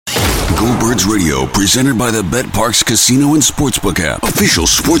Go Birds Radio, presented by the Bet Parks Casino and Sportsbook app. Official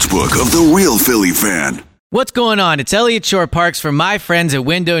sportsbook of the real Philly fan. What's going on? It's Elliott Shore-Parks from my friends at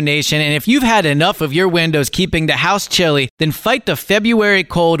Window Nation, and if you've had enough of your windows keeping the house chilly, then fight the February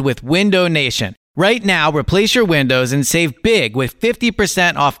cold with Window Nation. Right now, replace your windows and save big with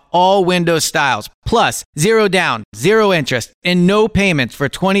 50% off all window styles, plus 0 down, 0 interest, and no payments for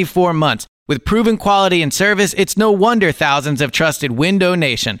 24 months. With proven quality and service, it's no wonder thousands have trusted Window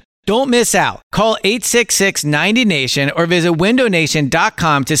Nation. Don't miss out. Call 866-90-NATION or visit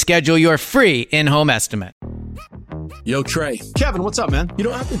windownation.com to schedule your free in-home estimate. Yo, Trey. Kevin, what's up, man? You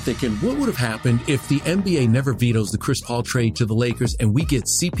know, I've been thinking, what would have happened if the NBA never vetoes the Chris Paul trade to the Lakers and we get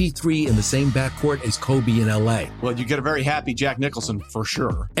CP3 in the same backcourt as Kobe in LA? Well, you get a very happy Jack Nicholson for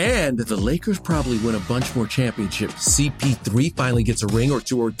sure. And the Lakers probably win a bunch more championships. CP3 finally gets a ring or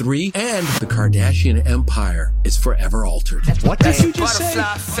 2 or 3, and the Kardashian empire is forever altered. What did you just say?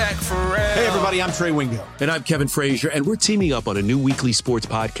 Hey, everybody, I'm Trey Wingo. And I'm Kevin Frazier, and we're teaming up on a new weekly sports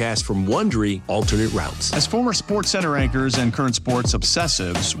podcast from Wondery, Alternate Routes. As former Sports Center anchors and current sports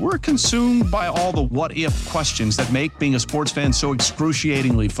obsessives, we're consumed by all the what-if questions that make being a sports fan so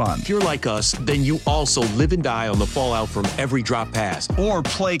excruciatingly fun. If you're like us, then you also live and die on the fallout from every drop pass. Or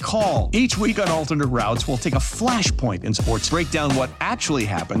play call. Each week on Alternate Routes, we'll take a flashpoint in sports, break down what actually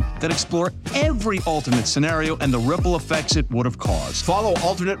happened, then explore every alternate scenario and the ripple effects it would have caused. Follow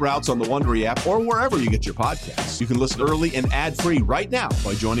Alternate Routes on the Wondery app or wherever you get your podcasts. You can listen early and ad-free right now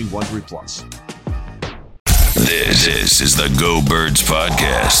by joining Wondery Plus. This is the Go Birds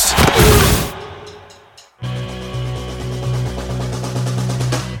Podcast.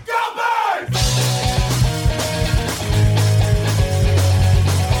 Go Birds!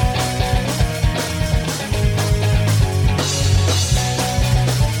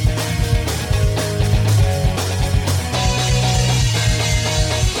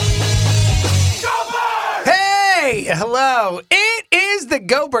 Hey, hello. It is the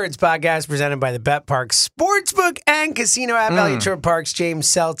Go Birds podcast presented by the Bet Parks Sportsbook and Casino app. Elliott Shore-Parks, James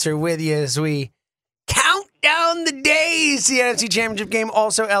Seltzer with you as we count down the days to the NFC Championship game.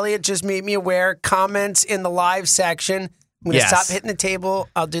 Also, Elliott just made me aware, comments in the live section. I'm going to stop hitting the table.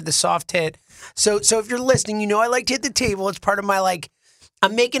 I'll do the soft hit. So if you're listening, you know I like to hit the table. It's part of my,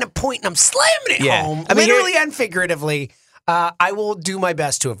 I'm making a point and I'm slamming it home, literally and figuratively. I will do my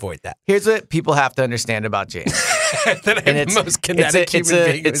best to avoid that. Here's what people have to understand about James. That I'm the most kinetic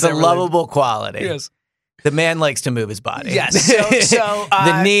human being it's a lovable quality. Yes. The man likes to move his body. Yes. So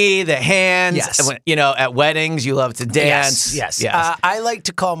the knee, the hands. Yes. You know, at weddings, you love to dance. Yes. I like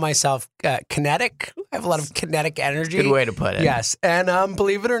to call myself kinetic. I have a lot of kinetic energy. Good way to put it. Yes. And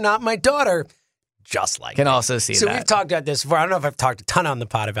believe it or not, my daughter, just like can me. also see so that. We've talked about this before. I don't know if I've talked a ton on the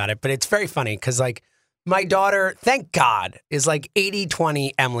pod about it, but it's very funny because, my daughter, thank God, is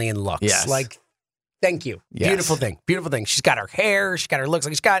 80-20 Emily in looks. Yes. Thank you. Yes. Beautiful thing. She's got her hair. She's got her looks.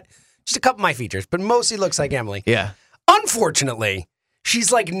 She's got just a couple of my features, but mostly looks like Emily. Yeah. Unfortunately, she's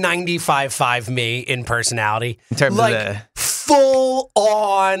 95.5 me in personality. In terms of the... full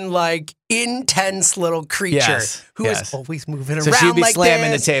on, intense little creature who is always moving around. So she'd be slamming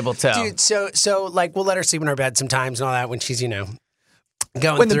this. the table, too. Dude, so we'll let her sleep in our bed sometimes and all that when she's,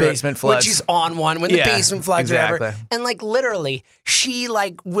 going when the through basement it, floods. when she's on one, when the basement floods, exactly. or whatever. And literally, she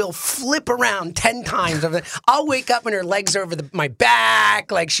will flip around 10 times. I'll wake up and her legs are over my back.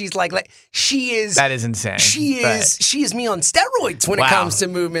 She's she is. That is insane. She is me on steroids when it comes to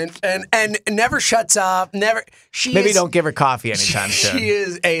movement, and never shuts up. Never. Maybe don't give her coffee anytime soon. She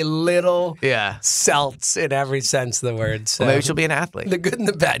is a little seltz in every sense of the word. So. Well, maybe she'll be an athlete. The good and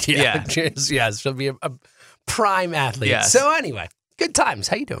the bad. Yeah. Yes, she'll be a prime athlete. Yes. So anyway. Good times.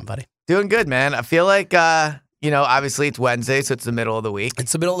 How you doing, buddy? Doing good, man. I feel like, obviously it's Wednesday, so it's the middle of the week.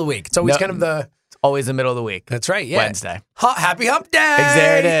 It's the middle of the week. It's always always the middle of the week. That's right, yeah. Wednesday. Happy hump day!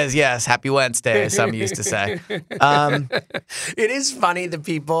 There it is, yes. Happy Wednesday, as some used to say. It is funny, the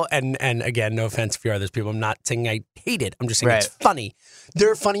people, and again, no offense if you are those people. I'm not saying I hate it. I'm just saying it's funny.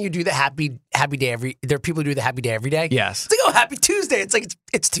 They're funny you do the happy day there are people who do the happy day every day. Yes. It's happy Tuesday. It's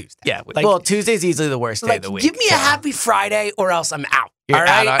it's Tuesday. Yeah. Well, Tuesday's easily the worst day of the week. Give me a happy Friday or else I'm out. All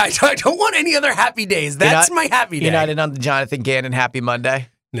right? I don't want any other happy days. That's my happy day. You're not in on the Jonathan Gannon Happy Monday?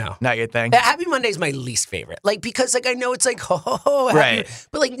 No. Not your thing? Happy Monday is my least favorite. Because I know it's ho, ho, ho, happy, right.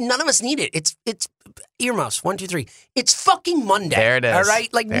 But none of us need it. It's earmuffs, 1, 2, 3. It's fucking Monday. There it is. All right?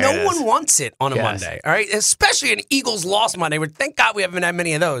 No one wants it on a Monday. All right? Especially an Eagles lost Monday, where thank God we haven't had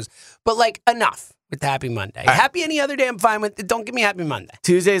many of those. But enough with Happy Monday. Right. Happy any other day I'm fine with. Don't give me Happy Monday.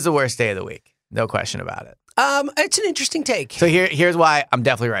 Tuesday's the worst day of the week. No question about it. It's an interesting take. So here's why I'm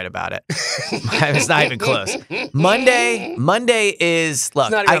definitely right about it. It's not even close. Monday is, look,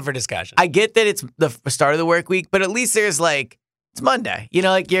 It's not even up for discussion. I get that it's the start of the work week, but at least there's like, it's Monday. You know,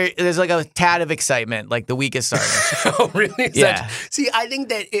 like there's like a tad of excitement, like the week is starting. Oh, really? Yeah. See, I think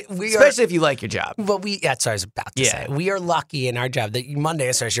that Especially if you like your job. Well, that's what I was about to say. We are lucky in our job that Monday,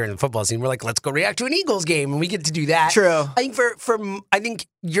 especially during the football season, we're like, let's go react to an Eagles game, and we get to do that. True. I think I think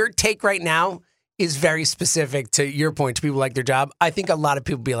your take right now is very specific to your point. To people who like their job, I think a lot of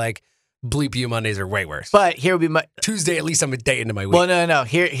people be like, bleep you, Mondays are way worse. But here would be my Tuesday. At least I'm a day into my week. Well, no.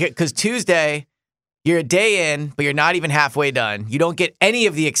 Here, because Tuesday, you're a day in, but you're not even halfway done. You don't get any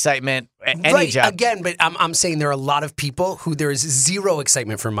of the excitement at any job. Again, but I'm saying there are a lot of people who there is zero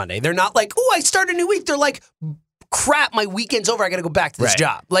excitement for Monday. They're not like, oh, I start a new week. They're like, crap, my weekend's over. I got to go back to this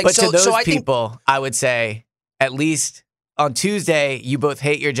job. Like, but to those I people, I would say at least on Tuesday, you both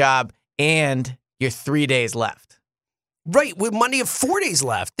hate your job and you're 3 days left. Right, with Monday have 4 days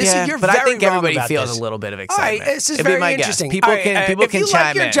left. You're but very I think wrong everybody about feels this. a little bit of All excitement. right, this is It'd be very my guess. interesting. People All right, can if you chime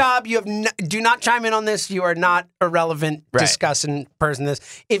like your in. job, you have do not chime in on this. You are not a relevant Right. discussing person.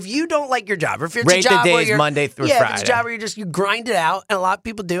 This, if you don't like your job, or if it's Rate a job the where days you're Monday through if it's Friday. a job where you grind it out, and a lot of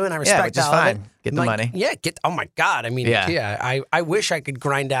people do, and I respect which is all of fine. it. Get the money. Yeah, oh my God. I mean, Yeah. I wish I could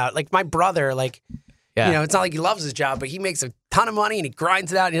grind out. Like my brother, Yeah. you know, it's not like he loves his job, but he makes a ton of money and he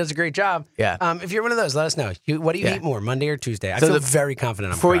grinds it out and he does a great job. Yeah. If you're one of those, let us know. What do you eat more, Monday or Tuesday? I So feel very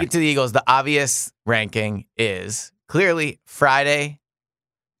confident. Before we get to the Eagles, the obvious ranking is clearly Friday,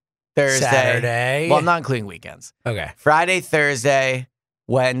 Thursday. Saturday. Well, I'm not including weekends. Okay. Friday, Thursday,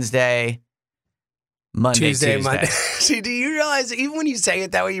 Wednesday, Monday, Tuesday. Monday. See, do you realize even when you say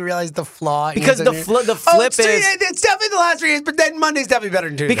it that way, you realize the flaw? Because the flip is it's definitely the last 3 days, but then Monday's definitely better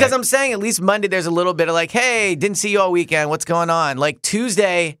than Tuesday. because I'm saying at least Monday there's a little bit of like, hey, didn't see you all weekend. What's going on? Like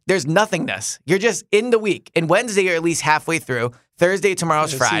Tuesday, there's nothingness. You're just in the week. And Wednesday, you're at least halfway through. Thursday,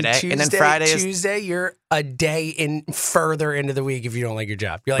 tomorrow's Friday, Tuesday, and then Friday is Tuesday. You're a day further into the week if you don't like your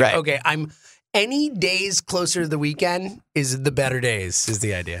job. You're like, Right. okay, I'm any days closer to the weekend is the better days. Is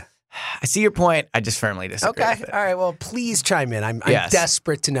the idea. I see your point. I just firmly disagree. Okay. with it. All right. Well, please chime in. I'm Yes.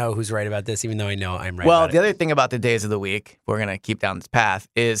 desperate to know who's right about this, even though I know I'm right Well, about the it. other thing about the days of the week, we're going to keep down this path,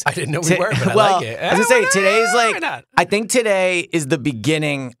 is... I didn't know we were, but I well, like it. I was going to say, today's Why like... not? I think today is the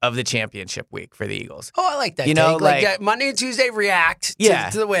beginning of the championship week for the Eagles. Oh, I like that. You know, take. like- Monday and Tuesday react to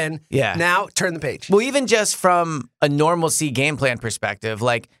the win. Yeah. Now turn the page. Well, even just from a normalcy game plan perspective,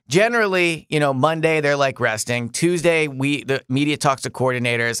 like generally, you know, Monday they're like resting. Tuesday, the media talks to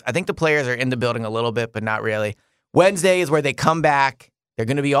coordinators. I think the players are in the building a little bit, but not really. Wednesday is where they come back. They're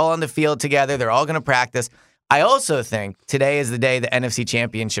going to be all on the field together. They're all going to practice. I also think today is the day the NFC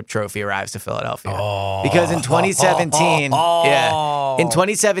Championship trophy arrives to Philadelphia. Because in 2017, in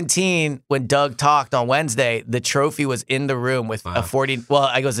 2017, when Doug talked on Wednesday, the trophy was in the room with a 40. Well,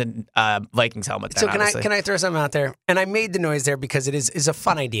 I was in Vikings helmet. So then, can obviously. I throw something out there? And I made the noise there because it is a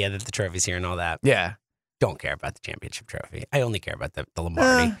fun idea that the trophy's here and all that. Yeah. Don't care about the championship trophy. I only care about the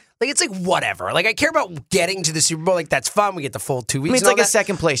Lombardi. Like it's like whatever. Like I care about getting to the Super Bowl. Like that's fun. We get the full 2 weeks. I mean, it's and all like a that.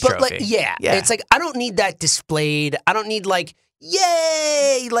 second place But trophy. like, yeah, it's like I don't need that displayed. I don't need like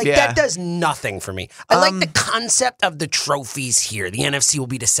yay. Like Yeah. that does nothing for me. I like the concept of the trophies here. The NFC will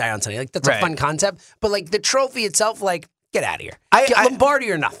be decided on Sunday. Like that's a Right. fun concept. But like the trophy itself, like get out of here. I-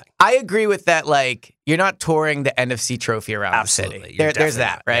 Lombardi or nothing. I agree with that. Like, you're not touring the NFC trophy around Absolutely. the city. You're There's definitely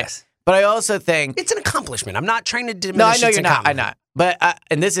that, not, right? yes. But I also think... It's an accomplishment. I'm not trying to diminish. No, I know its you're not. I'm accomplishment. not. But,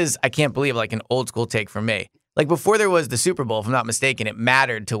 and this is, I can't believe, like an old school take from me. Like, before there was the Super Bowl, if I'm not mistaken, it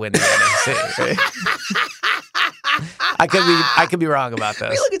mattered to win the NFC. Right? I could be wrong about I this.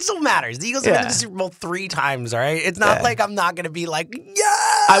 mean, look, it still matters. The Eagles have been to the Super Bowl 3 times, all right? It's not like I'm not going to be like,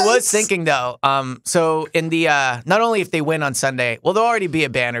 yes! I was thinking, though, so in the, not only if they win on Sunday, well, there'll already be a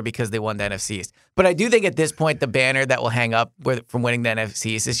banner because they won the NFC East. But I do think at this point, the banner that will hang up from winning the NFC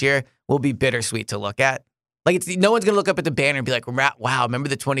East this year will be bittersweet to look at. Like, no one's going to look up at the banner and be like, wow, remember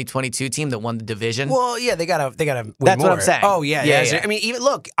the 2022 team that won the division? Well, yeah, they gotta win That's more. what I'm saying. Oh, yeah. Yeah. I mean, even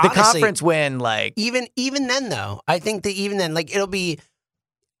look, the honestly, conference win, like... even then, though, I think that even then, like, it'll be,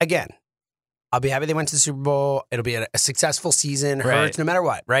 again, I'll be happy they went to the Super Bowl. It'll be a successful season. Right. Hurts, no matter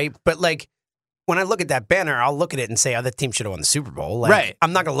what, right? But, like, when I look at that banner, I'll look at it and say, oh, that team should have won the Super Bowl. Like, Right.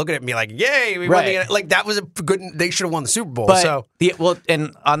 I'm not going to look at it and be like, yay, we won the... Like, that was a good... They should have won the Super Bowl, But so...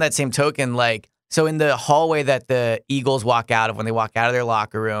 and on that same token, like, so in the hallway that the Eagles walk out of when they walk out of their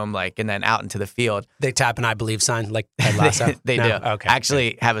locker room, like, and then out into the field, They tap an I believe sign, like Ted Lasso? they No? do. Okay.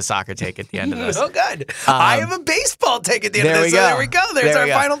 Actually, have a soccer take at the end of this. Oh, good. I have a baseball take at the end of there this. we So go. there we go. There's There our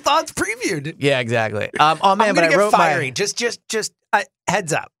we go. final thoughts previewed. Yeah, exactly. Oh man, I'm but gonna I get wrote fiery. my Just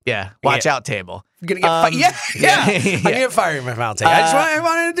heads up. watch out table. gonna get I'm gonna get fired in my final take. I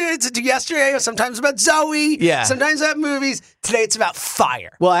wanted to do yesterday. Sometimes about Zoe. Yeah. Sometimes about movies. Today it's about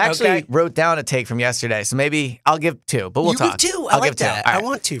fire. Well, I actually wrote down a take from yesterday, so maybe I'll give 2, but we'll talk. You give 2. I'll like give 2. that. All right. I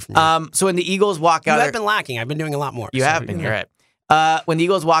want 2 from you. So when the Eagles walk out, I've been lacking. I've been doing a lot more. You have been. You're right. When the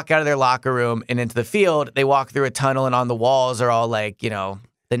Eagles walk out of their locker room and into the field, they walk through a tunnel, and on the walls are all like, the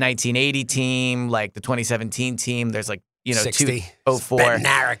 1980 team, like the 2017 team. There's like, 60. 204.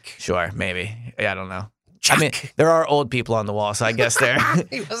 Bednarik. Sure, maybe. Yeah, I don't know. Chuck. I mean, there are old people on the wall, so I guess they're.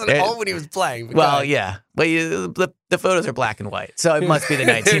 He wasn't old when he was playing. But well, yeah. But the photos are black and white, so it must be the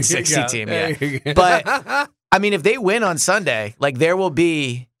 1960 team. Yeah. But, I mean, if they win on Sunday, like, there will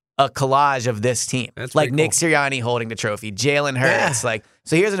be a collage of this team. That's like cool. Nick Sirianni holding the trophy, Jalen Hurts. Yeah.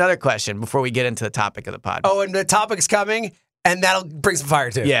 So here's another question before we get into the topic of the pod. Oh, and the topic's coming, and that'll bring some fire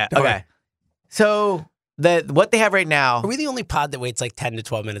too. Yeah, Don't okay. worry. So what they have right now. Are we the only pod that waits like 10 to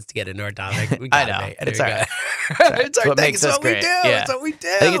 12 minutes to get into our topic? We I gotta know. be. It's There all we right. go. It's our what thing. makes It's us what we great. do. Yeah. It's what we do.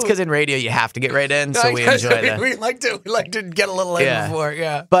 I think it's because in radio you have to get right in, so we enjoy that. We like to get a little in before,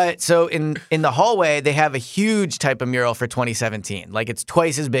 yeah. But so in the hallway, they have a huge type of mural for 2017. Like, it's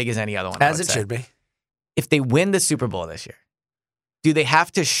twice as big as any other one. As it should be. If they win the Super Bowl this year, do they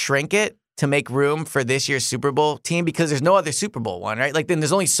have to shrink it to make room for this year's Super Bowl team? Because there's no other Super Bowl one, right? Like, then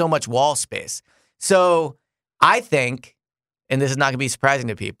there's only so much wall space. So I think, and this is not going to be surprising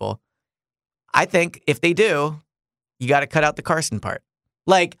to people, I think if they do, you got to cut out the Carson part.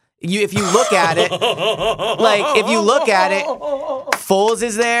 Like, if you look at it, Foles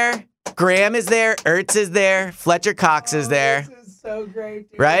is there, Graham is there, Ertz is there, Fletcher Cox is there. This is so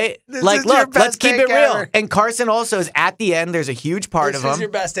great, dude. Right? This Like, is your look, let's best keep take it real. ever. And Carson also is at the end. There's a huge part of This is him. your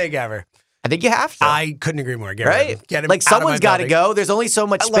best take ever. I think you have to. I couldn't agree more. Get rid of right? him. Get him Like, out of my someone's got to building. go. There's only so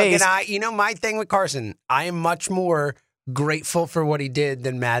much Look, space. and my thing with Carson, I am much more grateful for what he did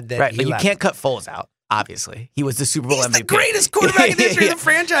than mad that Right, he but you left. can't cut Foles out, obviously. He was the Super Bowl He's MVP. the greatest quarterback in the history of the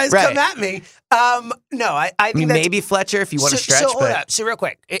franchise. Right. Come at me. No, I I think mean, that's, maybe Fletcher if you want to stretch, So hold but up. So real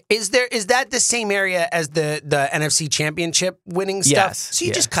quick, is that the same area as the NFC Championship winning stuff? Yes, So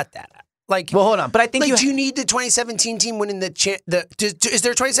you just cut that out. Like, well, hold on. But I think do you need the 2017 team winning the is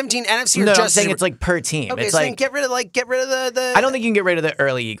there a 2017 NFC or no, just I'm saying Super- it's like per team. Okay, It's so like then get rid of the I don't think you can get rid of the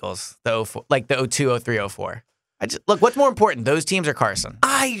early Eagles, the 04, like the 02, 03, 04. Look, what's more important, those teams or Carson?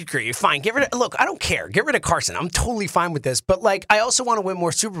 I agree. Fine. Look, I don't care. Get rid of Carson. I'm totally fine with this. But, like, I also want to win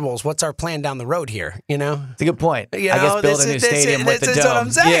more Super Bowls. What's our plan down the road here, you know? It's a good point. You I know, guess build a new stadium with the dome. That's what I'm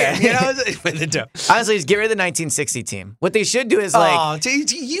saying. Yeah. You know, with the dome. Honestly, just get rid of the 1960 team. What they should do is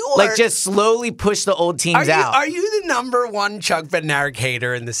just slowly push the old teams out. Are you the number one Chuck Bednarik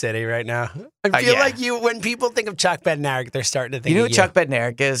hater in the city right now? I feel like when people think of Chuck Bednarik, they're starting to think You know of who Chuck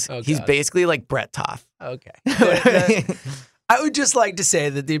Bednarik is? Oh, He's God. basically like Brett Toth. Okay. I would just like to say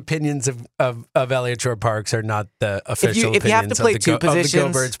that the opinions of Elliott Shore Parks are not the official if you have to opinions play of two the Go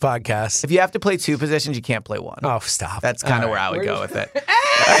positions- Birds podcast. If you have to play two positions, you can't play one. Oh, stop. That's kind of All where right. I would go with it.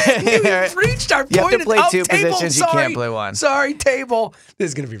 Hey, you reached our point. You have to play Oh, two table, positions, you sorry. can't play one. Sorry, table. This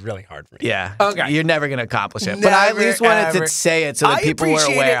is going to be really hard for me. Yeah. Okay. You're never going to accomplish it. But I at Never, least wanted ever. to say it so that I people were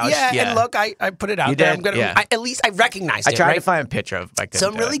appreciate aware. it. Yeah, and look, I put it out You there. did? I'm gonna, Yeah. at least I recognized I it. tried right? to find a picture of it. So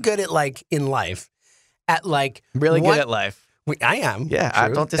I'm really good at like in life, at like Really what- good at life. I am. Yeah, I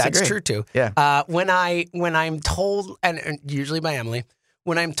true. don't disagree. That's true too. Yeah. When I'm told, and usually by Emily,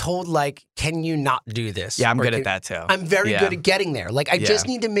 when I'm told like, can you not do this? Yeah, I'm Or good can- at that too. I'm very Yeah. good at getting there. Like I just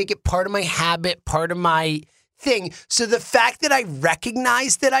need to make it part of my habit, part of my thing. So the fact that I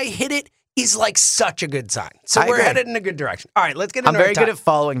recognize that I hit it is like such a good sign. So I we're agree. headed in a good direction. All right, let's get into I'm our very good top- at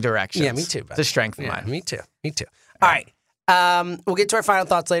following directions. Yeah, me too. It's a strength of Yeah, mine. me too. Me too. All right. We'll get to our final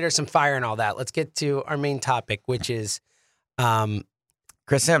thoughts later, some fire and all that. Let's get to our main topic, which is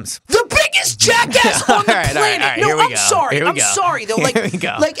Chris Sims. the biggest jackass on the All right, all planet. right, No, here we I'm go. sorry. Here we I'm go. sorry though. Like, Here we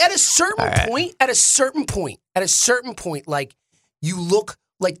go. like at a certain All right. point, like you look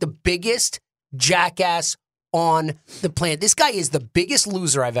like the biggest jackass on the planet. This guy is the biggest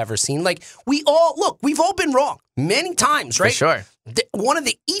loser I've ever seen. Like we've all been wrong many times, right? For sure. One of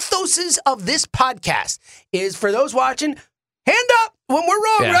the ethoses of this podcast is for those watching, hand up when we're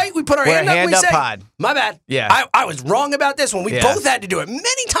wrong, Yeah. right? We put our We're hand a up and we hand-up say, pod. my bad. Yeah. I was wrong about this one. We Yeah. both had to do it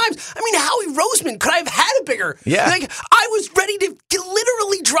many times. I mean, Howie Roseman, could I have had a bigger? Yeah. Like, I was ready to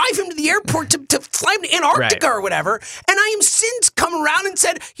literally drive him to the airport to fly him to Antarctica Right. or whatever. And I am since come around and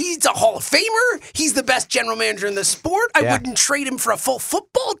said, he's a Hall of Famer. He's the best general manager in the sport. I Yeah. wouldn't trade him for a full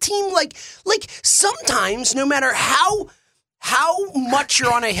football team. Like sometimes, no matter how how much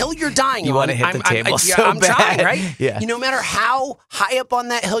you're on a hill you're dying You on. want to hit the table so I'm bad. trying, right? Yeah. No matter how high up on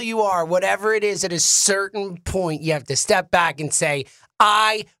that hill you are, whatever it is, at a certain point, you have to step back and say,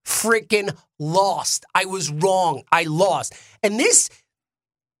 I freaking lost. I was wrong. I lost. And this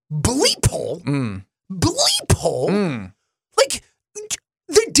bleep hole, like,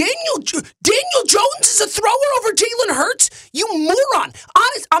 the Daniel Jones is a thrower over Jalen Hurts? You moron.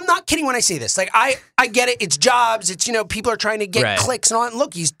 Honest, I'm not kidding when I say this. Like, I get it. It's jobs. It's, people are trying to get clicks and all. And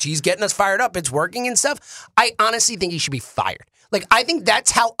look, he's getting us fired up. It's working and stuff. I honestly think he should be fired. Like, I think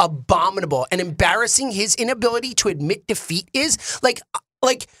that's how abominable and embarrassing his inability to admit defeat is.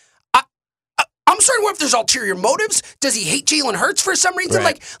 I'm starting to wonder if there's ulterior motives. Does he hate Jalen Hurts for some reason?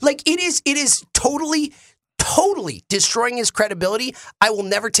 Right. Like it is totally destroying his credibility. I will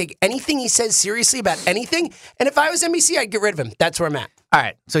never take anything he says seriously about anything. And if I was NBC, I'd get rid of him. That's where I'm at. All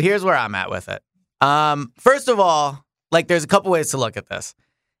right. So here's where I'm at with it. First of all, like, there's a couple ways to look at this.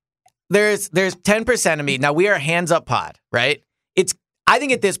 There's 10% of me. Now, we are hands up pod, right? I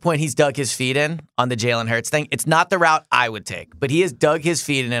think at this point he's dug his feet in on the Jalen Hurts thing. It's not the route I would take, but he has dug his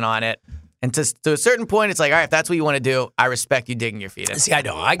feet in on it. And to a certain point, it's like, all right, if that's what you want to do, I respect you digging your feet in. See, I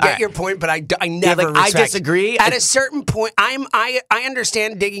know. I get your point, but I never respect. I disagree. At a certain point, I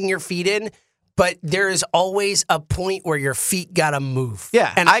understand digging your feet in, but there is always a point where your feet got to move.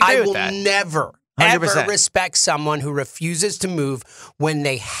 Yeah, and I agree will with that. never, 100%. ever respect someone who refuses to move when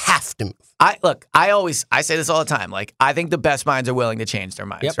they have to move. I say this all the time. Like, I think the best minds are willing to change their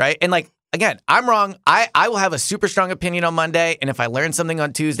minds, right? And like, again, I'm wrong. I will have a super strong opinion on Monday, and if I learn something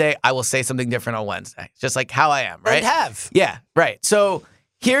on Tuesday, I will say something different on Wednesday. It's just like how I am, right? And have. Yeah, right. So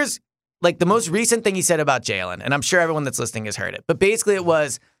here's like the most recent thing he said about Jalen, and I'm sure everyone that's listening has heard it. But basically it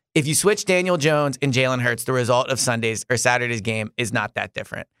was, if you switch Daniel Jones and Jalen Hurts, the result of Sunday's or Saturday's game is not that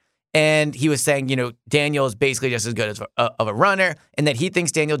different. And he was saying, Daniel is basically just as good as of a runner, and that he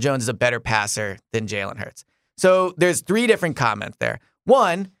thinks Daniel Jones is a better passer than Jalen Hurts. So there's 3 different comments there.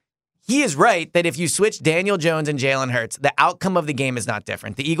 One, he is right that if you switch Daniel Jones and Jalen Hurts, the outcome of the game is not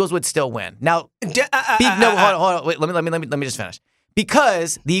different. The Eagles would still win. Now, hold on. Wait, let me just finish.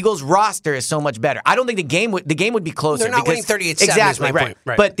 Because the Eagles' roster is so much better. I don't think the game would be closer. They're not winning 38-7 exactly, is my right. point.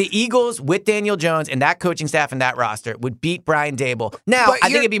 Right. But the Eagles, with Daniel Jones and that coaching staff and that roster, would beat Brian Dable. Now, I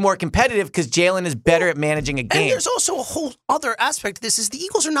think it'd be more competitive because Jalen is better at managing a game. And there's also a whole other aspect to this is the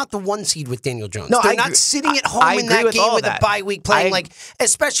Eagles are not the 1 seed with Daniel Jones. No, they're not sitting at home in that game with a bye week playing,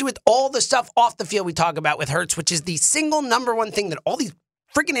 especially with all the stuff off the field we talk about with Hurts, which is the single number one thing that all these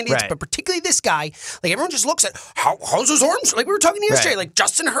freaking idiots, but particularly this guy, like everyone just looks at how's his arms? Like we were talking yesterday, like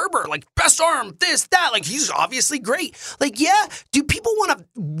Justin Herbert, like best arm, this, that, like he's obviously great. Like, yeah, do people want to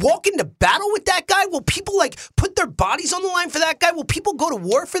walk into battle with that guy? Will people like put their bodies on the line for that guy? Will people go to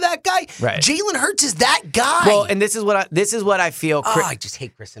war for that guy? Right. Jalen Hurts is that guy. Well, and this is what I feel. I just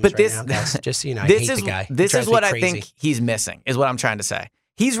hate Chris Simmons now, guys. Just so you know, I hate the guy. This is what I think he's missing, is what I'm trying to say.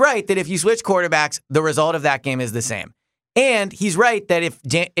 He's right that if you switch quarterbacks, the result of that game is the same. And he's right that if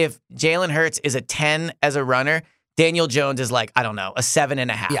Jalen Hurts is a 10 as a runner, Daniel Jones is like, I don't know, a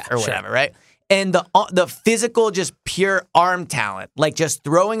 7.5 or whatever, right? And the physical, just pure arm talent, like just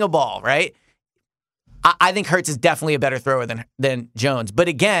throwing a ball, right? I think Hurts is definitely a better thrower than Jones. But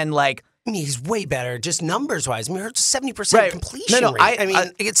again, like, I mean, he's way better, just numbers-wise. I mean, Hurts is 70% completion rate. I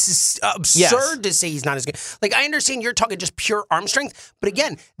mean, it's absurd to say he's not as good. Like, I understand you're talking just pure arm strength, but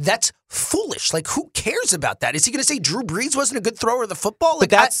again, that's foolish. Like, who cares about that? Is he going to say Drew Brees wasn't a good thrower of the football? Like,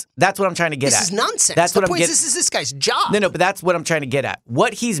 but that's what I'm trying to get at. This is nonsense. That's the point is this is this guy's job. No, but that's what I'm trying to get at.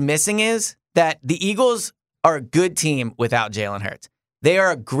 What he's missing is that the Eagles are a good team without Jalen Hurts. They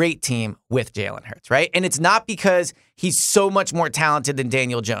are a great team with Jalen Hurts, right? And it's not because he's so much more talented than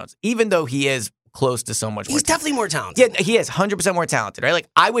Daniel Jones, even though he is close to so much more. He's definitely more talented. Yeah, he is 100% more talented, right? Like,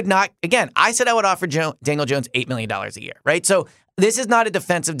 I would not, again, I said I would offer Daniel Jones $8 million a year, right? So this is not a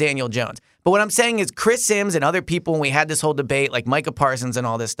defense of Daniel Jones. But what I'm saying is Chris Sims and other people, when we had this whole debate, like Micah Parsons and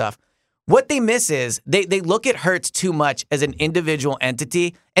all this stuff, what they miss is they look at Hurts too much as an individual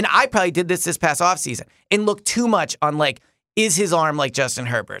entity. And I probably did this past offseason and look too much on, like, is his arm like Justin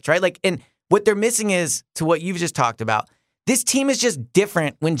Herbert's, right? Like, and what they're missing is, to what you've just talked about, this team is just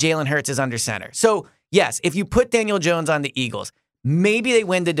different when Jalen Hurts is under center. So, yes, if you put Daniel Jones on the Eagles, maybe they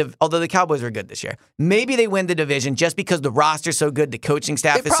win although the Cowboys were good this year. Maybe they win the division just because the roster's so good, the coaching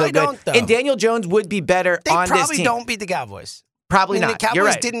staff is so good. Don't, though. And Daniel Jones would be better on this team. They probably don't beat the Cowboys. Probably not. The Cowboys You're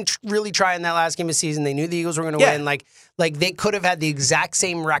right. didn't really try in that last game of the season. They knew the Eagles were going to win. Like they could have had the exact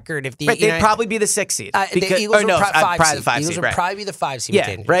same record if the they'd probably be the 6th seed. The Eagles were probably the 5 seed. Eagles would probably be the 5 seed.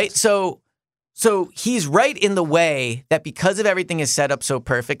 Yeah, right. So he's right in the way that because of everything is set up so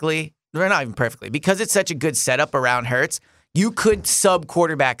perfectly, or not even perfectly, because it's such a good setup around Hurts, you could sub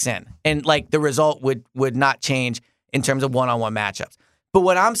quarterbacks in, and like the result would not change in terms of one-on-one matchups. But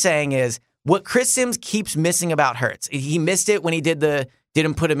what I'm saying is what Chris Sims keeps missing about Hurts. He missed it when he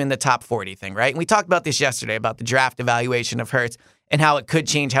didn't put him in the top 40 thing, right? And we talked about this yesterday about the draft evaluation of Hurts and how it could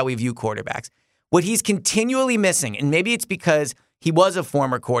change how we view quarterbacks. What he's continually missing, and maybe it's because he was a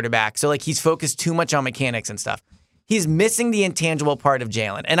former quarterback, so like he's focused too much on mechanics and stuff. He's missing the intangible part of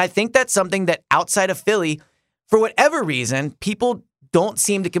Jalen. And I think that's something that outside of Philly, for whatever reason, people don't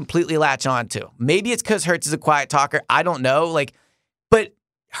seem to completely latch on to. Maybe it's because Hurts is a quiet talker. I don't know. But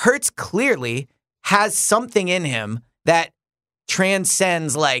Hurts clearly has something in him that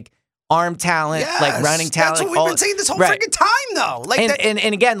transcends like arm talent, like running talent. That's what we've been saying this whole freaking time, though.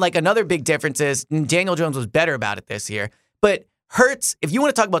 And again, like another big difference is Daniel Jones was better about it this year. But Hurts, if you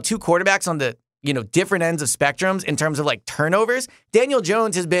want to talk about two quarterbacks on the different ends of spectrums in terms of like turnovers, Daniel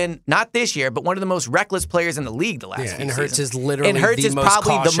Jones has been, not this year, but one of the most reckless players in the league the last few and Hurts seasons. is literally and Hurts the is most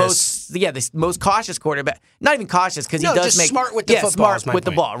probably cautious. the most cautious quarterback. Not even cautious because he does just make smart with the football. Smart with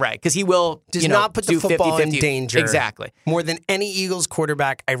the ball, right? Because he will does not put the football 50-50. in danger. Exactly. More than any Eagles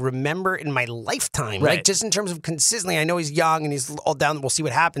quarterback I remember in my lifetime. Right. Like just in terms of consistently, I know he's young and he's all down. We'll see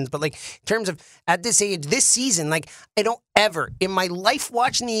what happens. But like in terms of at this age, this season, like I don't ever in my life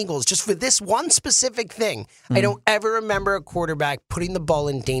watching the Eagles just for this one specific thing. I don't ever remember a quarterback putting the ball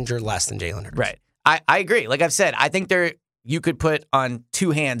in danger less than Jalen Hurts. Right. I agree. Like I've said, I think you could put on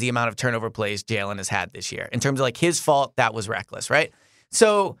two hands the amount of turnover plays Jalen has had this year. In terms of like his fault, that was reckless, right?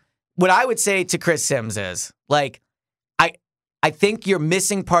 So what I would say to Chris Sims is like, I think you're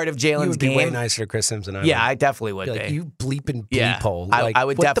missing part of Jalen's game. You would be way nicer to Chris Sims than I would. Yeah, I definitely would like, be. You bleeping bleep hole. Like, I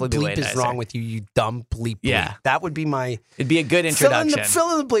would definitely be way what the bleep is nicer. wrong with you, you dumb bleep bleep? Yeah. That would be my... It'd be a good introduction.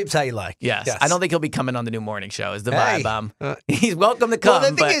 Fill in the bleeps how you like. Yes. I don't think he'll be coming on the new morning show is the vibe. He's welcome to come.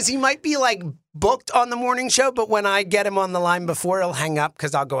 Well, the thing is, he might be like booked on the morning show, but when I get him on the line before, he'll hang up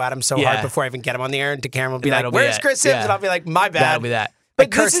because I'll go at him so hard before I even get him on the air, and DeCameron will be like, where's Chris Sims? And I'll be like, my bad. That'll be that. But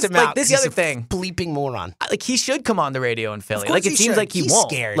cursed him out. This is the other thing. Bleeping moron. Like he should come on the radio in Philly. Like it seems like he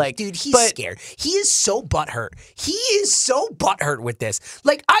won't. Scared. Like, dude, he's scared. He is so butthurt. He is so butthurt with this.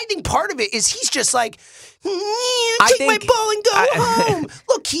 Like, I think part of it is he's just like, take my ball and go home.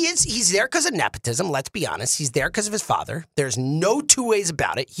 Look, he's there because of nepotism. Let's be honest. He's there because of his father. There's no two ways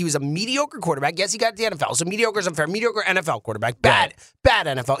about it. He was a mediocre quarterback. Yes, he got to the NFL. So mediocre is unfair. Mediocre NFL quarterback. Bad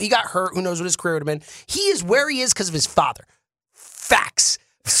NFL. He got hurt. Who knows what his career would have been. He is where he is because of his father. Facts.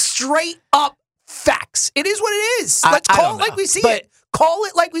 Straight up facts. It is what it is. Let's call it like we see it. Call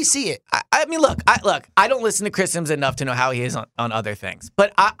it like we see it. I mean, look, I don't listen to Chris Sims enough to know how he is on other things.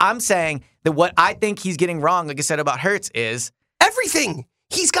 But I'm saying that what I think he's getting wrong, like I said about Hurts, is everything.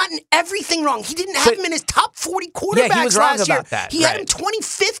 He's gotten everything wrong. He didn't have him in his top 40 quarterbacks he was wrong last year. about that. He had him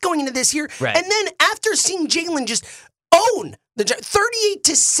 25th going into this year. Right. And then after seeing Jalen just own the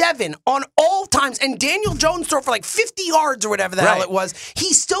 38-7 on all times, and Daniel Jones throw for like 50 yards or whatever the hell it was,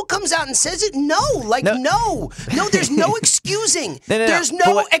 he still comes out and says it. No, there's no excusing. There's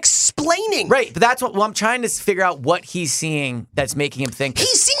no explaining. Right, but that's what I'm trying to figure out what he's seeing that's making him think.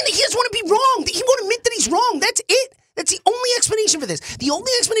 He's seeing that he doesn't want to be wrong. He won't admit that he's wrong. That's it. That's the only explanation for this. The only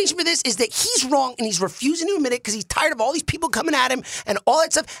explanation for this is that he's wrong and he's refusing to admit it because he's tired of all these people coming at him and all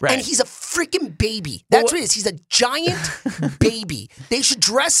that stuff. Right. And he's a freaking baby. That's what it is. He's a giant baby. They should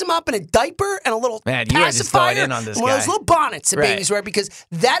dress him up in a diaper and a little pacifier in on this and one of those little bonnets that right. babies wear, because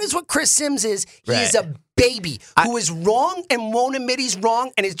that is what Chris Sims is. He is a baby who is wrong and won't admit he's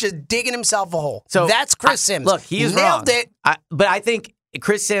wrong and is just digging himself a hole. So that's Chris Sims. Look, he is Nailed wrong. it. But I think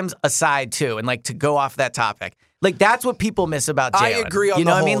Chris Sims aside too, and like to go off that topic, like that's what people miss about Jalen. I agree on you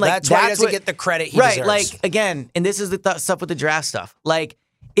know the what whole. I mean? Like, that's why he doesn't get the credit he deserves. Right, like again, and this is the stuff with the draft stuff. Like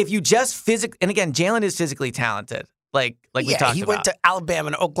if you just and again, Jalen is physically talented. Like we talked about. He went to Alabama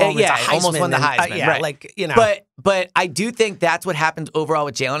and Oklahoma. Almost won the Heisman. Right. Like, you know. But I do think that's what happens overall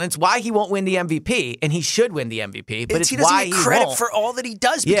with Jalen. It's why he won't win the MVP, and he should win the MVP. But he it's doesn't why get he credit won't. for all that he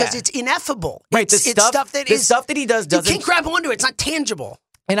does because it's ineffable. Right. It's stuff that he does doesn't. You can't grab onto it. It's not tangible.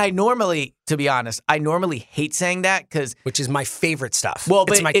 And I normally, to be honest, hate saying that because... Which is my favorite stuff. Well,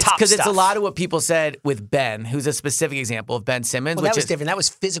 but it's my top stuff. Because it's a lot of what people said with Ben, who's a specific example of Ben Simmons. Well, that was different. That was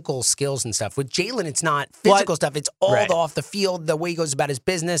physical skills and stuff. With Jalen, it's not physical stuff. It's all the off the field, the way he goes about his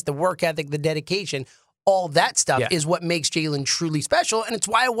business, the work ethic, the dedication. All that stuff is what makes Jalen truly special, and it's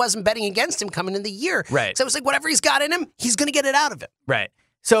why I wasn't betting against him coming in the year. Right. So I was like, whatever he's got in him, he's going to get it out of it. Right.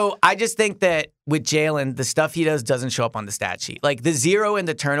 So I just think that with Jalen, the stuff he does doesn't show up on the stat sheet. Like the 0 in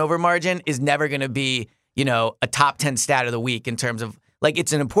the turnover margin is never going to be, a top 10 stat of the week in terms of, like,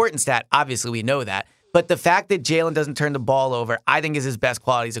 it's an important stat. Obviously, we know that. But the fact that Jalen doesn't turn the ball over, I think is his best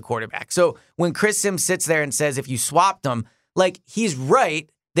quality as a quarterback. So when Chris Sims sits there and says, if you swapped him, like, he's right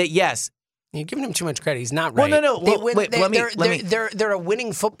that, yes. You're giving him too much credit. He's not right. Well, no. They're a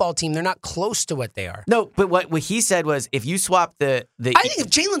winning football team. They're not close to what they are. No, but what he said was, if you swap the I think if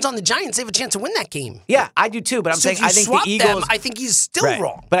Jalen's on the Giants, they have a chance to win that game. Yeah, I do too. But I'm saying, I think the Eagles. I think he's still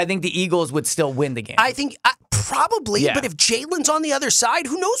wrong. But I think the Eagles would still win the game. I think probably. Yeah. But if Jalen's on the other side,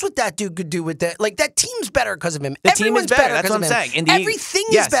 who knows what that dude could do with that? Like, that team's better because of him. The team is better. That's what I'm saying. And everything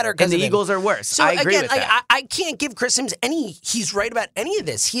is better because of him. And the Eagles are worse. So I agree again, with that. I can't give Chris Sims he's right about any of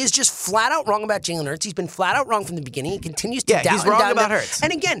this. He is just flat out wrong about Jalen Hurts. He's been flat out wrong from the beginning. He continues to doubt. He's wrong about Hurts.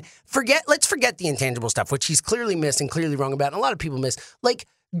 And again, let's forget the intangible stuff, which he's clearly missed and clearly wrong about, and a lot of people miss. Like,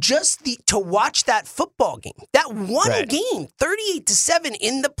 just to watch that football game, that one game, 38-7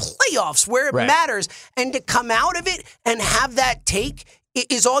 in the playoffs where it matters, and to come out of it and have that take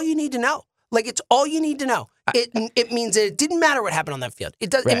is all you need to know. Like, it's all you need to know. It means that it didn't matter what happened on that field.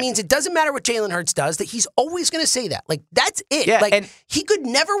 It means it doesn't matter what Jalen Hurts does, that he's always going to say that. Like, that's it. Yeah, like, he could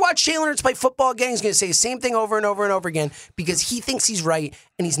never watch Jalen Hurts play football again. He's going to say the same thing over and over and over again because he thinks he's right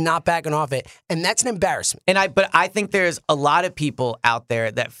and he's not backing off it. And that's an embarrassment. But I think there's a lot of people out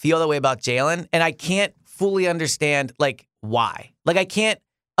there that feel the way about Jalen, and I can't fully understand, like, why. Like, I can't,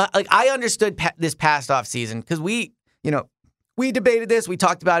 I understood this past offseason because we debated this. We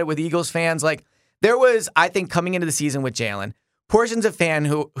talked about it with Eagles fans. Like, there was, I think, coming into the season with Jalen, portions of fans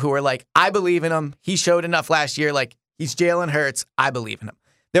who were like, I believe in him. He showed enough last year. Like, he's Jalen Hurts. I believe in him.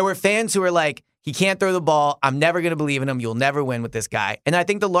 There were fans who were like, he can't throw the ball. I'm never going to believe in him. You'll never win with this guy. And I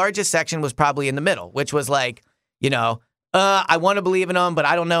think the largest section was probably in the middle, which was like, I want to believe in him, but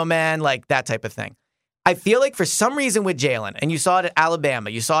I don't know, man. Like, that type of thing. I feel like for some reason with Jalen, and you saw it at Alabama,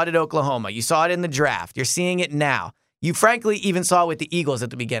 you saw it at Oklahoma, you saw it in the draft, you're seeing it now. You frankly even saw it with the Eagles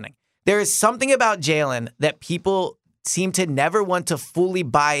at the beginning. There is something about Jalen that people seem to never want to fully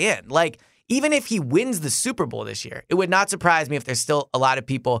buy in. Like, even if he wins the Super Bowl this year, it would not surprise me if there's still a lot of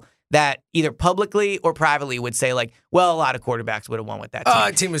people that either publicly or privately would say, like, well, a lot of quarterbacks would have won with that team. Oh,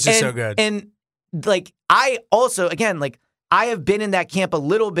 that team was just so good. And, like, I also, again, like, I have been in that camp a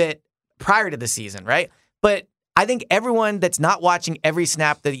little bit prior to the season, right? But I think everyone that's not watching every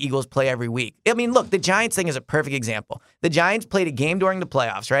snap that the Eagles play every week. I mean, look, the Giants thing is a perfect example. The Giants played a game during the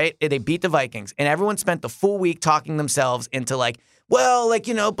playoffs, right? They beat the Vikings, and everyone spent the full week talking themselves into like, well, like,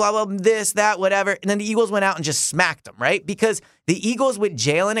 blah, blah, this, that, whatever. And then the Eagles went out and just smacked them, right? Because the Eagles with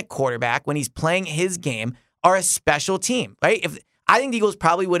Jalen at quarterback, when he's playing his game, are a special team, right? I think the Eagles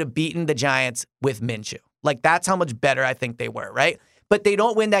probably would have beaten the Giants with Minshew. Like, that's how much better I think they were, right? But they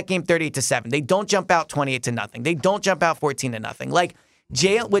don't win that game 38-7. They don't jump out 28-0. They don't jump out 14-0. Like,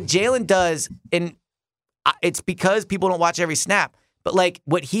 what Jalen does, and it's because people don't watch every snap, but like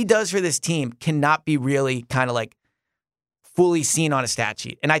what he does for this team cannot be really kind of like fully seen on a stat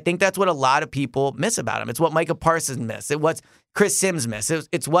sheet. And I think that's what a lot of people miss about him. It's what Micah Parsons missed. It's what Chris Sims missed.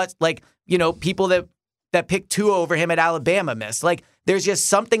 It's what, like, people that picked Tua over him at Alabama missed. Like, there's just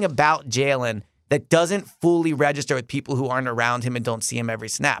something about Jalen that doesn't fully register with people who aren't around him and don't see him every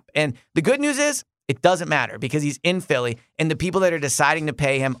snap. And the good news is it doesn't matter because he's in Philly and the people that are deciding to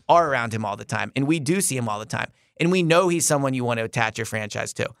pay him are around him all the time. And we do see him all the time. And we know he's someone you want to attach your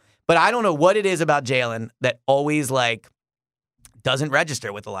franchise to. But I don't know what it is about Jalen that always like doesn't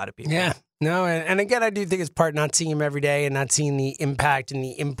register with a lot of people. Yeah. No, and again, I do think it's part not seeing him every day and not seeing the impact and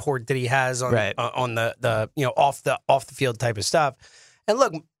the import that he has on the off the field type of stuff. And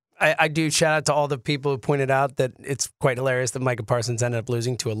look, I do shout out to all the people who pointed out that it's quite hilarious that Micah Parsons ended up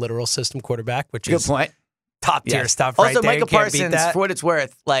losing to a literal system quarterback, which is good point. Top tier stuff. Also, right there. Micah Parsons, for what it's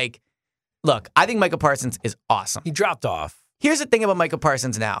worth, like, look, I think Micah Parsons is awesome. He dropped off. Here's the thing about Micah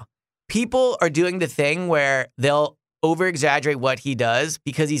Parsons now. People are doing the thing where they'll over-exaggerate what he does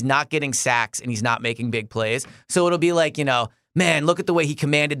because he's not getting sacks and he's not making big plays. So it'll be like, man, look at the way he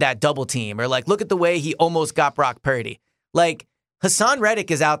commanded that double team, or like, look at the way he almost got Brock Purdy. Like, Hassan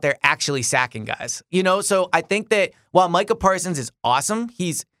Reddick is out there actually sacking guys, So I think that while Micah Parsons is awesome,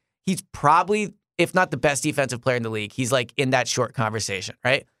 he's probably, if not the best defensive player in the league, he's like in that short conversation,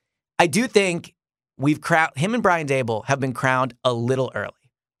 right? I do think him and Brian Daboll have been crowned a little early.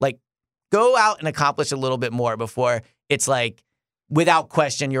 Like, go out and accomplish a little bit more before it's like, without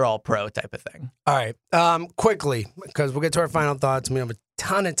question, you're all pro type of thing. All right. Quickly, because we'll get to our final thoughts. We have a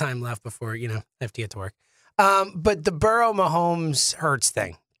ton of time left before, I have to get to work. But the Burrow, Mahomes, Hurts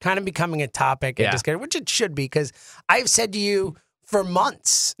thing kind of becoming a topic, which it should be, because I've said to you for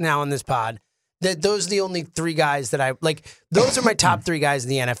months now on this pod that those are the only three guys that I like. Those are my top three guys in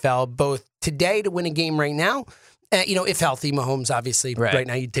the NFL, both today to win a game right now. If healthy, Mahomes, obviously, right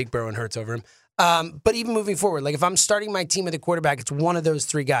now you'd take Burrow and Hurts over him. But even moving forward, like if I'm starting my team at the quarterback, it's one of those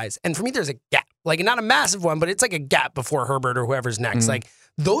three guys. And for me, there's a gap. Like, not a massive one, but it's like a gap before Herbert or whoever's next. Like,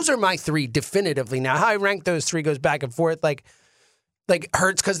 those are my three definitively. Now, how I rank those three goes back and forth. Like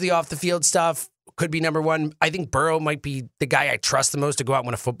Hurts because of the off-the-field stuff could be number one. I think Burrow might be the guy I trust the most to go out and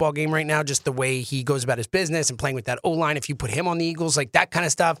win a football game right now, just the way he goes about his business and playing with that O-line. If you put him on the Eagles, like that kind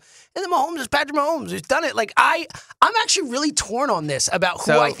of stuff. And then Mahomes is Patrick Mahomes, who's done it. Like, I'm actually really torn on this about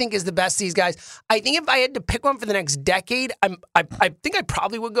who I think is the best of these guys. I think if I had to pick one for the next decade, I think I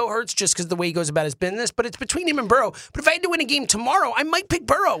probably would go Hurts just because of the way he goes about his business, but it's between him and Burrow. But if I had to win a game tomorrow, I might pick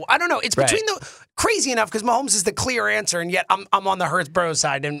Burrow. I don't know. It's between crazy enough because Mahomes is the clear answer, and yet I'm on the Hurts-Burrow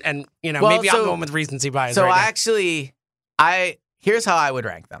side, and you know, maybe I'm going with recency bias. So right here's how I would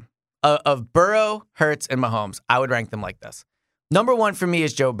rank them. Of Burrow, Hurts, and Mahomes, I would rank them like this. Number one for me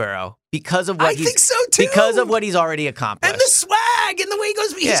is Joe Burrow because of what think so too. Because of what he's already accomplished. And the swag and the way he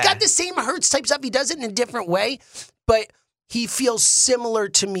goes. He's got the same Hurts type stuff. He does it in a different way, but he feels similar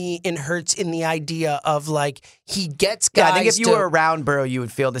to me in Hurts in the idea of like he gets guys. Yeah, I think if you were around Burrow, you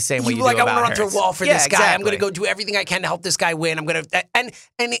would feel the same way you do about Hurts. I want to run through a wall for this guy. Exactly. I'm going to go do everything I can to help this guy win. I'm going to and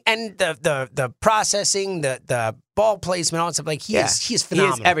the processing, the ball placement, all that stuff. Like he is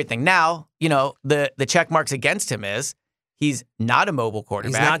phenomenal. He is everything. Now, you know, the check marks against him is he's not a mobile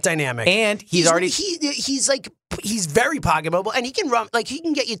quarterback. He's not dynamic. And he's very pocket mobile, and he can run, like, he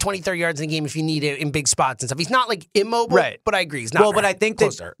can get you 20, 30 yards in a game if you need it in big spots and stuff. He's not, like, immobile, but I agree. He's not. Well, but I think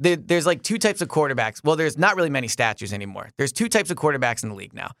that there's, like, two types of quarterbacks. Well, there's not really many statues anymore. There's two types of quarterbacks in the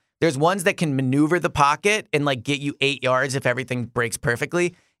league now. There's ones that can maneuver the pocket and, like, get you 8 yards if everything breaks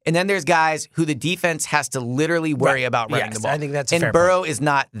perfectly. And then there's guys who the defense has to literally worry about running the ball. I think that's a fair point. Burrow is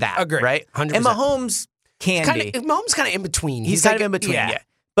not that, Agreed. right? 100%. And Mahomes Mahomes kind of in between. He's kind of in between, yeah.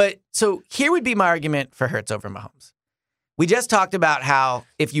 But so here would be my argument for Hurts over Mahomes. We just talked about how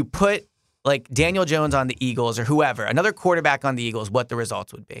if you put like Daniel Jones on the Eagles or whoever, another quarterback on the Eagles, what the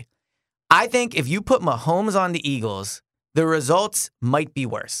results would be. I think if you put Mahomes on the Eagles, the results might be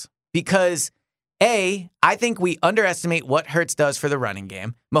worse because I think we underestimate what Hurts does for the running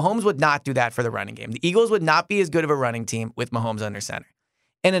game. Mahomes would not do that for the running game. The Eagles would not be as good of a running team with Mahomes under center.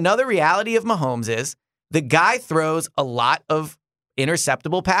 And another reality of Mahomes is the guy throws a lot of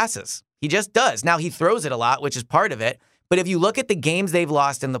interceptable passes. He just does. Now, he throws it a lot, which is part of it. But if you look at the games they've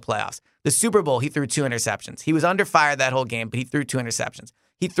lost in the playoffs, the Super Bowl, he threw 2 interceptions. He was under fire that whole game, but he threw 2 interceptions.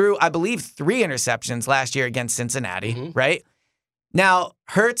 He threw, I believe, 3 interceptions last year against Cincinnati, right? Now,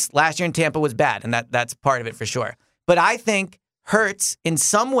 Hurts last year in Tampa was bad, and that's part of it for sure. But I think Hurts, in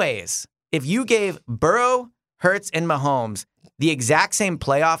some ways, if you gave Burrow, Hurts, and Mahomes the exact same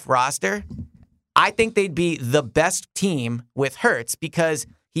playoff roster, I think they'd be the best team with Hurts because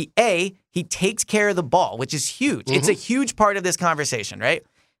he takes care of the ball, which is huge. It's a huge part of this conversation, right?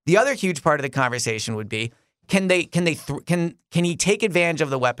 The other huge part of the conversation would be, can he take advantage of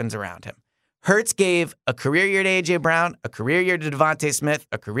the weapons around him? Hurts gave a career year to A.J. Brown, a career year to Devontae Smith,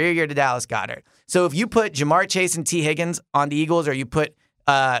 a career year to Dallas Goedert. So if you put Jamar Chase and T. Higgins on the Eagles or you put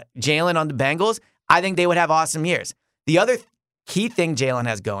Jalen on the Bengals, I think they would have awesome years. The other key thing Jalen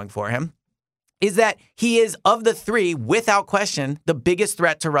has going for him is that he is, of the three, without question, the biggest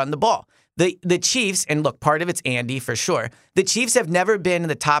threat to run the ball. The Chiefs, and look, part of it's Andy for sure, the Chiefs have never been in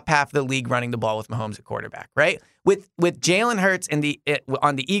the top half of the league running the ball with Mahomes at quarterback, right? With Jalen Hurts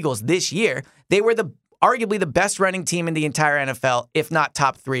on the Eagles this year, they were arguably the best running team in the entire NFL, if not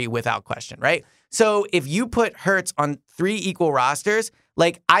top 3 without question, right? So if you put Hurts on 3 equal rosters,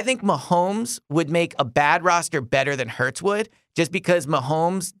 like I think Mahomes would make a bad roster better than Hurts would, just because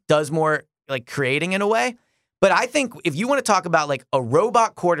Mahomes does more like creating in a way. But I think if you want to talk about like a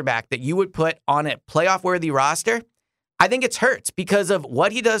robot quarterback that you would put on a playoff-worthy roster, I think it's Hurts because of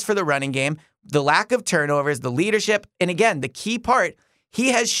what he does for the running game, the lack of turnovers, the leadership, and again, the key part, he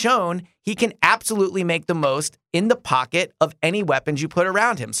has shown he can absolutely make the most in the pocket of any weapons you put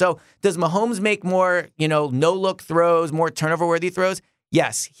around him. So does Mahomes make more, no-look throws, more turnover-worthy throws?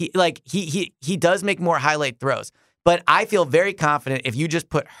 Yes, he does make more highlight throws. But I feel very confident if you just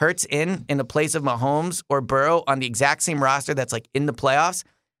put Hurts in the place of Mahomes or Burrow on the exact same roster that's like in the playoffs,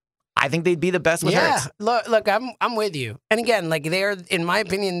 I think they'd be the best with Hurts. Look, I'm with you. And again, like they're, in my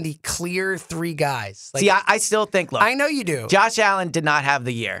opinion, the clear 3 guys. Like, see, I still think, look. I know you do. Josh Allen did not have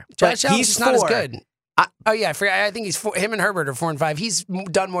the year. Josh Allen's just not as good. I forgot. I think him and Herbert are 4 and 5. He's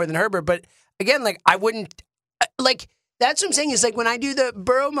done more than Herbert. But again, like I wouldn't, like, that's what I'm saying is like when I do the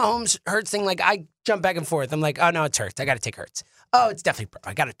Burrow, Mahomes, Hurts thing, like I jump back and forth. I'm like, oh no, it's Hurts. I got to take Hurts. Oh, it's definitely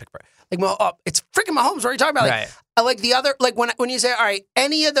Burrow. I got to pick Burrow. Like, it's freaking Mahomes. What are you talking about? Like, right. I like the other, like when you say, all right,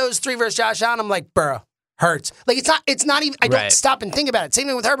 any of those 3 versus Josh Allen, I'm like Burrow, Hurts. Like, it's not even, I don't stop and think about it. Same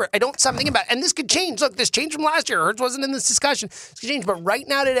thing with Herbert. I don't stop thinking about it. And this could change. Look, this changed from last year. Hurts wasn't in this discussion. This could change. But right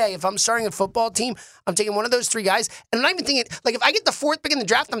now today, if I'm starting a football team, I'm taking one of those three guys. And I'm not even thinking, like, if I get the fourth pick in the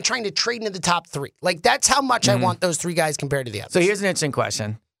draft, I'm trying to trade into the top three. Like, that's how much I want those three guys compared to the others. So here's an interesting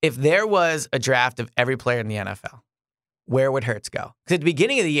question. If there was a draft of every player in the NFL, where would Hurts go? Because at the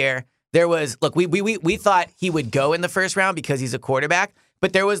beginning of the year, there was, look, we thought he would go in the first round because he's a quarterback.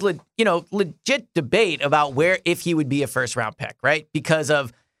 But there was, legit debate about if he would be a first-round pick, right? Because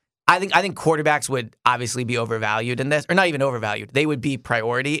of, I think quarterbacks would obviously be overvalued in this, or not even overvalued. They would be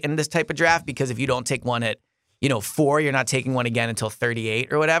priority in this type of draft because if you don't take one at, 4, you're not taking one again until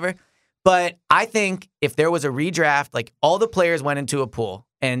 38 or whatever. But I think if there was a redraft, like all the players went into a pool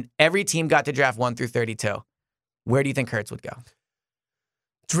and every team got to draft 1 through 32, where do you think Hurts would go?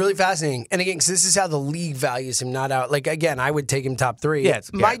 It's really fascinating. And again, because this is how the league values him, not out. Like, again, I would take him top 3. Yeah,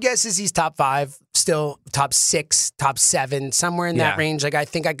 my guess is he's top 5, still top 6, top 7, somewhere in that range. Like, I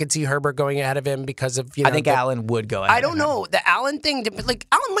think I could see Herbert going ahead of him because of, I think Allen would go ahead. I don't know. The Allen thing, like,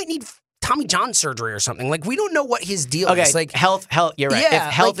 Allen might need Tommy John surgery or something. Like, we don't know what his deal is. Like, health, you're right. Yeah,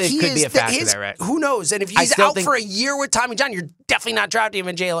 if health like could be a factor there, right? Who knows? And if he's out for a year with Tommy John, you're definitely not drafting him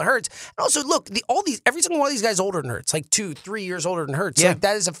in Jalen Hurts. And also, look, every single one of these guys older than Hurts, like 2-3 years older than Hurts. Yeah. Like,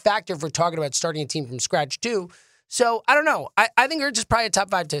 that is a factor if we're talking about starting a team from scratch too. So I don't know. I think Hurts is probably a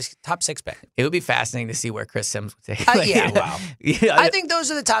top 5 to top 6 pick. It would be fascinating to see where Chris Sims would take. Wow. I think those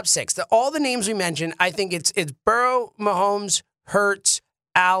are the top 6. All the names we mentioned, I think it's Burrow, Mahomes, Hurts,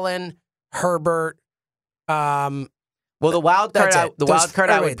 Allen, Herbert. Well, the wild card,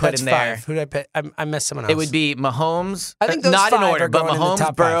 I would put in there. 5. Who did I pick? I missed someone else. It would be Mahomes. I think those not 5 in order, are but going in the Mahomes,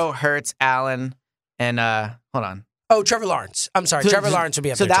 top 5. Burrow, Hurts, Allen, and hold on. Oh, Trevor Lawrence. I'm sorry, Trevor Lawrence would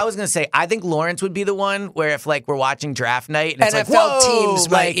be up so there. So that was going to say, I think Lawrence would be the one where if we're watching draft night and it's NFL like, whoa,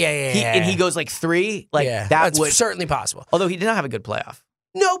 teams, and he goes 3, that's certainly possible. Although he did not have a good playoff.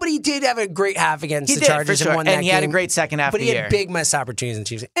 No, but he did have a great half against the Chargers for sure. and won that and he game. had a great second half of the year. But he had big missed opportunities in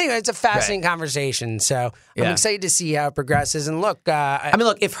Chiefs. Anyway, it's a fascinating conversation. So I'm excited to see how it progresses. And look,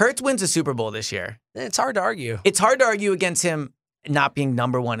 if Hurts wins the Super Bowl this year, it's hard to argue. It's hard to argue against him not being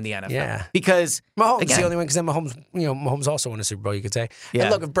number 1 in the NFL. Yeah. Because Mahomes is the only one, because then Mahomes also won a Super Bowl, you could say. Yeah.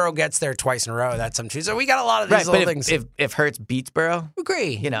 And look, if Burrow gets there twice in a row, that's something. So we got a lot of these little things. If Hurts beats Burrow,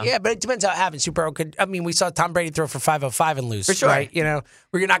 agree. Yeah, but it depends how it happens. Burrow could. I mean, we saw Tom Brady throw for 505 and lose. For sure, right? Where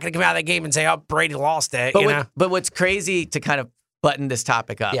you're not going to come out of that game and say, "Oh, Brady lost it." But what's crazy to kind of button this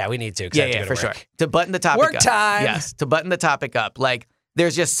topic up? Yeah, we need to. Yeah, for sure. To button the topic up. Work time. Yes, to button the topic up.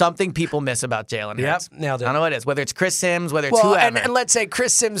 There's just something people miss about Jalen Hurts. Yep, nailed it. I don't know what it is. Whether it's Chris Sims, whether it's whoever. And let's say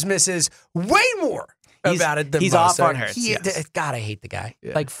Chris Sims misses way more about it than he's most. off on Hurts. God, I hate the guy.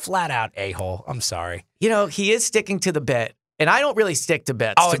 Yeah. Flat out a-hole. I'm sorry. He is sticking to the bit. And I don't really stick to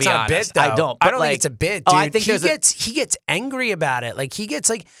bits, to be honest. It's not a bit, though. I don't. I don't think it's a bit, dude. I think he gets angry about it. He gets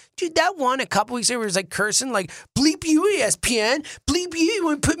dude, that one a couple weeks ago where he was cursing, bleep you, ESPN, bleep you,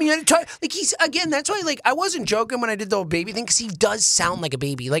 and put me on a try. That's why, I wasn't joking when I did the whole baby thing, because he does sound like a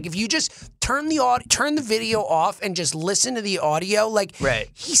baby. If you just turn the video off and just listen to the audio,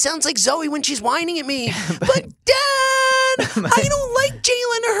 he sounds like Zoe when she's whining at me. But Dad, I don't like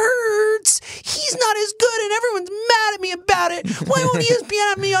Jalen Hurts. He's not as good, and everyone's mad at me about it. Why won't ESPN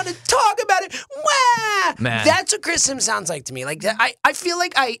have me on to talk about it? Wah! Man. That's what Chris Sims sounds like to me. I feel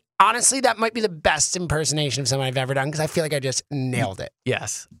like honestly, that might be the best impersonation of someone I've ever done, because I feel like I just nailed it.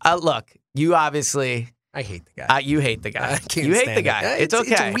 Yes. Look, you obviously... I hate the guy. You hate the guy. I can't you hate stand the guy. It. It's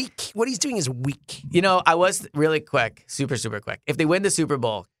okay. It's weak. What he's doing is weak. I was really quick, super, super quick. If they win the Super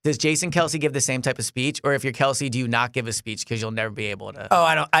Bowl, does Jason Kelce give the same type of speech? Or if you're Kelce, do you not give a speech because you'll never be able to? Oh,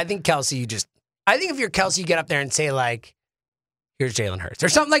 I don't. I think Kelce, I think if you're Kelce, you get up there and say, here's Jalen Hurts or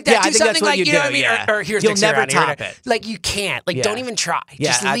something like that. Yeah, do I think something that's what you know what I do, mean? yeah. Or here's You'll Dixie never top it. You can't. Don't even try.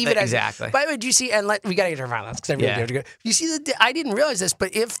 Just leave it as exactly. By the way, do you see? And we got to get to our finals because I really have to go. You see I didn't realize this,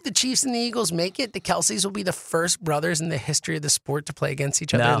 but if the Chiefs and the Eagles make it, the Kelces will be the first brothers in the history of the sport to play against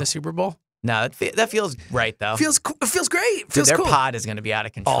each other in the Super Bowl. No, that feels right though. It feels great. Dude, their cool. pod is going to be out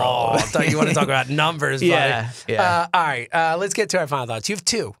of control. Oh, I thought you want to talk about numbers, buddy. Yeah. All right, let's get to our final thoughts. You have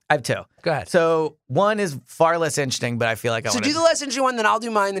 2. I have 2. Go ahead. So one is far less interesting, but I feel like I want to... So do the less interesting one, then I'll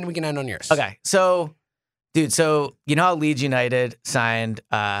do mine, then we can end on yours. Okay. So, dude, you know how Leeds United signed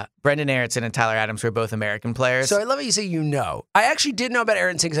Brendan Aronson and Tyler Adams, who are both American players? So I love how you say you know. I actually did know about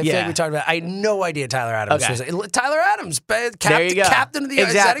Aronson because I feel like we talked about it. I had no idea Tyler Adams was... Tyler Adams, there you go. Captain of the...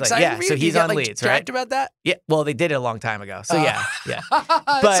 Exactly. Is that exciting for you? So he's on Leeds, right? About that? Yeah. Well, they did it a long time ago. So, yeah.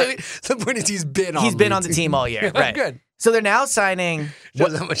 But so the point is he's been on the team all year. Right. Good. So they're now signing.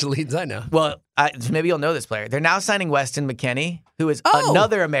 Shows how much leads I know. Well, maybe you'll know this player. They're now signing Weston McKennie, who is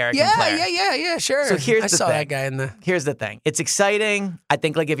another American player. Yeah, sure. So here's I the saw thing. that guy in the. Here's the thing. It's exciting. I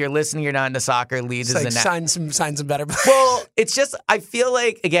think like if you're listening, you're not into soccer. Leeds It's is like the sign some better. Well, it's just I feel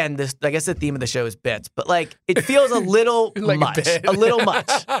like again, this I guess the theme of the show is bits, but like it feels a little Like a much, bit. a little much.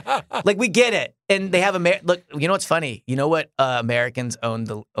 Like we get it, and they have look. You know what's funny? You know what Americans own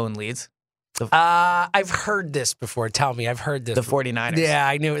Leeds? I've heard this before. Tell me, I've heard this. The 49ers. Yeah,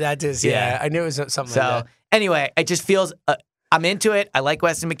 I knew that is. Yeah, I knew it was something So like that. anyway, it just feels I'm into it. I like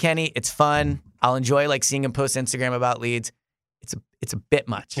Weston McKennie. It's fun. I'll enjoy like seeing him post Instagram about Leeds. It's a bit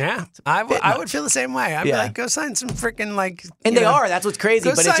much. Yeah, I would feel the same way. I'd be like, go sign some freaking like. And they are. That's what's crazy.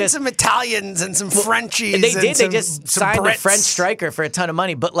 Go but sign it's just some Italians and some Frenchies. And they did. They some just signed Brits. a French striker for a ton of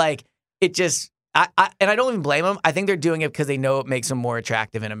money. But like, it just, and I don't even blame them. I think they're doing it because they know it makes them more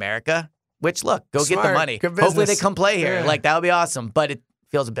attractive in America. Which look, go get the Smart. money. Good Hopefully they business. come play here. Yeah. Like that would be awesome. But it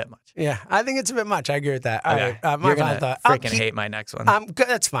feels a bit much. Yeah, I think it's a bit much. I agree with that. All Okay. right, my You're final gonna thought. freaking hate my next one.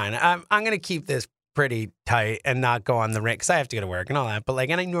 That's fine. I'm going to keep this pretty tight and not go on the rant because I have to go to work and all that. But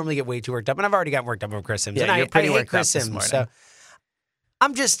like, and I normally get way too worked up, and I've already gotten worked up over Chris Sims. Yeah, and you're I pretty hate worked Chris up this Sims. morning. So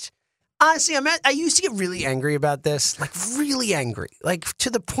I'm just honestly, I used to get really angry about this, like really angry, like to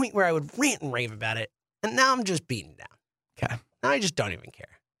the point where I would rant and rave about it, and now I'm just beaten down. Okay. Now I just don't even care.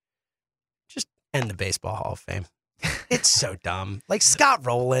 Just end the Baseball Hall of Fame. It's so dumb. Like Scott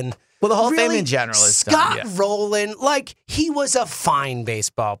Rowland. Well, the Hall of Fame Really, in general is Scott dumb, yeah. Rowland, like he was a fine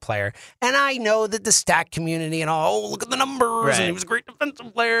baseball player, and I know that the stat community and all, look at the numbers, Right. and he was a great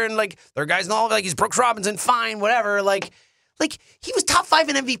defensive player, and like there are guys in all like he's Brooks Robinson, fine, whatever, like he was top 5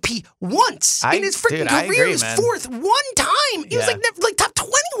 in MVP once in his freaking I career. agree, He was man. 4th one time. He was Yeah. like top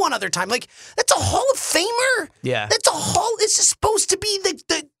 20 one other time. Like that's a Hall of Famer. Yeah. That's a Hall. This is supposed to be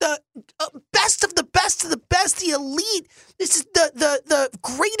the best of the best of the best, the elite. This is the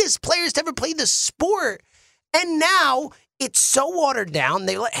greatest players to ever play the sport. And now it's so watered down.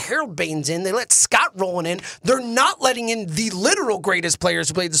 They let Harold Baines in. They let Scott Rowland in. They're not letting in the literal greatest players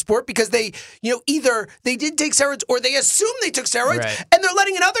who played the sport because they, either they did take steroids or they assume they took steroids. Right. And they're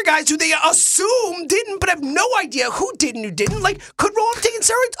letting in other guys who they assume didn't, but have no idea who did and who didn't. Like, could Rowland have taken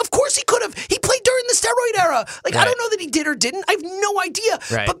steroids? Of course he could have. He played during the steroid era. Like, I Right. don't know that he did or didn't. I have no idea.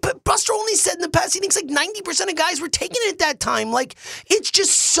 Right. But Buster only said in the past he thinks like 90% of guys were taking it at that time. Like, it's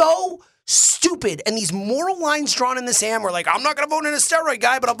just so stupid. And these moral lines drawn in the sand were like, I'm not going to vote in a steroid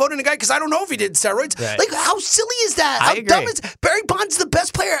guy, but I'll vote in a guy because I don't know if he did steroids. Right. Like, how silly is that? I How agree. dumb is Barry Bonds is the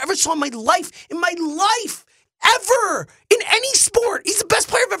best player I ever saw in my life. Ever. In any sport. He's the best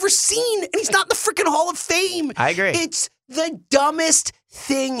player I've ever seen. And he's not in the freaking Hall of Fame. I agree. It's the dumbest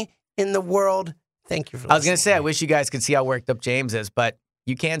thing in the world. Thank you for listening. I was going to say, I wish you guys could see how worked up James is, but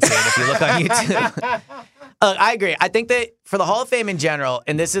you can see it if you look on YouTube. I agree. I think that for the Hall of Fame in general,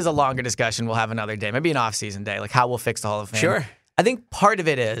 and this is a longer discussion, we'll have another day, maybe an off-season day, like how we'll fix the Hall of Fame. Sure. I think part of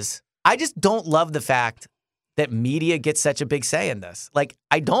it is, I just don't love the fact that media gets such a big say in this. Like,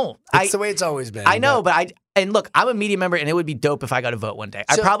 I don't. It's the way it's always been. I know, but and look, I'm a media member, and it would be dope if I got a vote one day.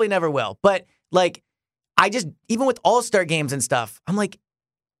 I So- probably never will. But, like, even with All-Star games and stuff, I'm like,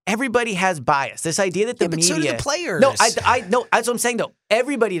 everybody has bias. This idea that the but media. so do the players. No, I no, that's what I'm saying, though.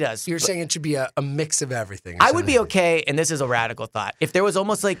 Everybody does. You're saying it should be a mix of everything. I would be okay, and this is a radical thought, if there was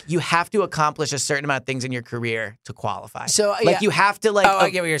almost like you have to accomplish a certain amount of things in your career to qualify. So, like yeah. you have to like. Oh, I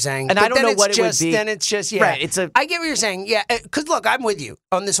get what you're saying. And But I don't then know it's what it would just, be. Then it's just, yeah. Right, I get what you're saying. Yeah. Because, look, I'm with you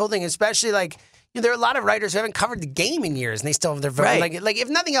on this whole thing, especially like, there are a lot of writers who haven't covered the game in years, and they still have their vote. Right. Like, if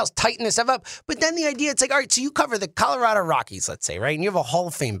nothing else, tighten this stuff up. But then the idea, it's like, all right, so you cover the Colorado Rockies, let's say, right? And you have a Hall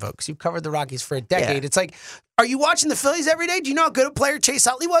of Fame vote because you've covered the Rockies for a decade. Yeah. It's like, are you watching the Phillies every day? Do you know how good a player Chase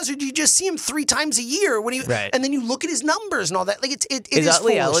Utley was, or do you just see him 3 times a year when he? Right. And then you look at his numbers and all that. Like, it is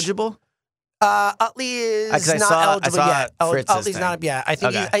Utley foolish. eligible? Utley is 'Cause I not saw eligible yet. Fritz's Utley's thing. not. Yeah, I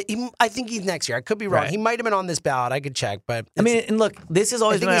think. Okay. I think he's next year. I could be wrong. Right. He might have been on this ballot. I could check, but I mean, and look, this has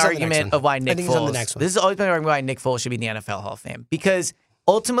always I think been my he's on the next argument one. of why I Nick think he's on the Foles. next one. This has always been my argument why Nick Foles should be in the NFL Hall of Fame, because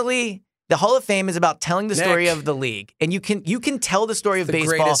ultimately the Hall of Fame is about telling the story Nick. of the league, and you can tell the story of The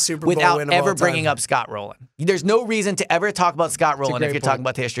baseball greatest Super Bowl without win of all ever time. bringing up Scott Rowland. There's no reason to ever talk about Scott Rowland if great you're point. talking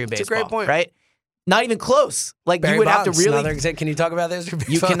about the history of It's a baseball. great point. Right? Not even close. Like Barry you would Bonds, have to really. another can you talk about this?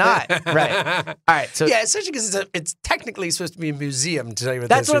 You cannot. Right. All right. So Yeah, especially because it's technically supposed to be a museum to tell you what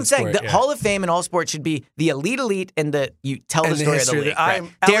that's the what I'm history saying. of The sport, yeah. Hall of Fame in all sports should be the elite, and you tell And the the story of the history of league. the- Right.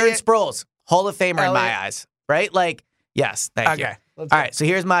 I'm- Darren Elliot- Sproles, Hall of Famer in my Elliot- eyes. Right? Like, yes, thank you. Okay, let's All go. right. So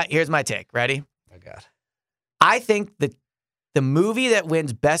here's my take. Ready? Oh God, I think that the movie that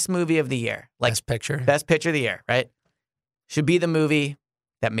wins Best Movie of the Year, like best picture. Best Picture of the Year, right, should be the movie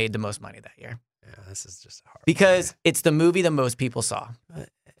that made the most money that year. Yeah, this is just hard. Because it's the movie that most people saw.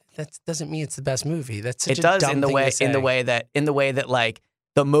 That doesn't mean it's the best movie. That's such It a does dumb in the thing way to say. in the way that like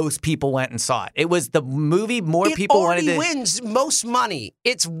the most people went and saw it. It was the movie more people wanted to. It already wins most money.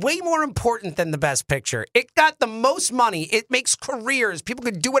 It's way more important than the best picture. It got the most money. It makes careers. People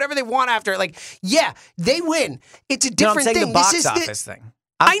can do whatever they want after it. Like, yeah, they win. It's a different I'm saying thing. the box this is office thing.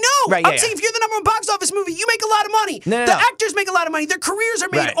 I know. Right, I'm yeah, saying if you're the number one box office movie, you make a lot of money. No, the actors make a lot of money. Their careers are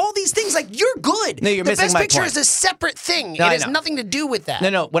made. Right. All these things. Like, you're good. No, you're the missing best my picture point. is a separate thing. No, it I has know. nothing to do with that.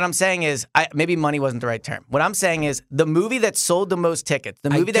 No. What I'm saying is, maybe money wasn't the right term. What I'm saying is, the movie that sold the most tickets, the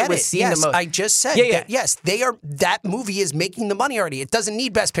movie that was seen the most. I just said Yeah. that, yes, they are. That movie is making the money already. It doesn't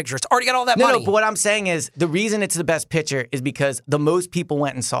need best picture. It's already got all that money. No, but what I'm saying is, the reason it's the best picture is because the most people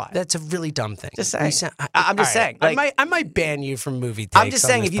went and saw it. That's a really dumb thing. Just saying. I'm just saying, like- I might ban you from movie takes. I'm just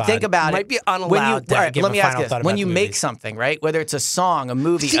on saying, this if you pod. think about it, might be unallowed when you, to all right, give let a me ask final you thought this. When about you the make movies. something, right? Whether it's a song, a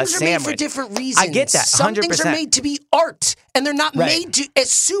movie, Things a are sandwich. made for different reasons. I get that, Some 100%. things are made to be art, and they're not Right. made to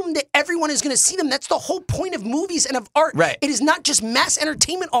assume that everyone is going to see them. That's the whole point of movies and of art. Right. It is not just mass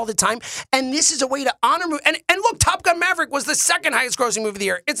entertainment all the time, and this is a way to honor movies. And look, Top Gun Maverick was the second highest grossing movie of the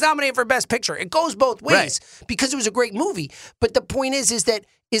year. It's nominated for Best Picture. It goes both ways because it was a great movie. But the point is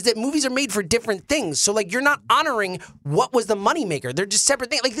that movies are made for different things. So, like, you're not honoring what was the moneymaker. They're just separate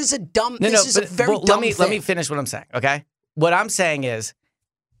things. Like, this is a dumb. This is a very dumb thing. Let me finish what I'm saying. Okay, what I'm saying is,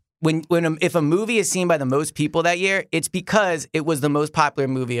 if a movie is seen by the most people that year, it's because it was the most popular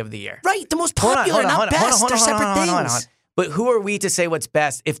movie of the year. Right, the most popular, not best. They're separate things. But who are we to say what's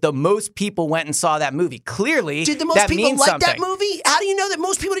best if the most people went and saw that movie? Clearly, Did the most that people means like something. that movie? How do you know that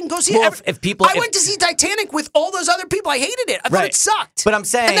most people didn't go see Well, it? if people- I went to see Titanic with all those other people. I hated it. I thought Right. it sucked. But I'm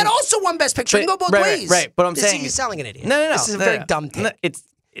saying- and that also won Best Picture. It can go both ways. Right. But I'm This saying, you sound like an idiot. No. This is a very dumb thing. No, it's.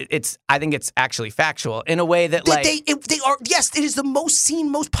 I think it's actually factual in a way that like They are. Yes, it is the most seen,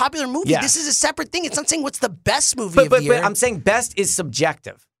 most popular movie. Yeah. This is a separate thing. It's not saying what's the best movie But of the year. I'm saying best is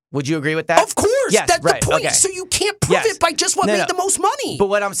subjective. Would you agree with that? Of course, Yes, that's right, the point. okay. So you can't prove Yes. it by just what No, made no. the most money. But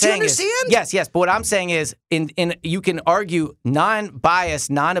what I'm saying Do you understand? is yes. But what I'm saying is, in you can argue non-biased,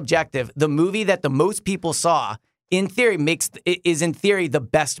 non-objective. The movie that the most people saw, in theory, is in theory the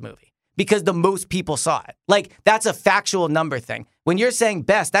best movie because the most people saw it. Like that's a factual number thing. When you're saying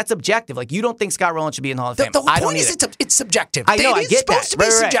best, that's objective. Like you don't think Scott Rowland should be in the Hall of Fame. The whole I don't point is either. it's subjective. I know, It I is get supposed that. to be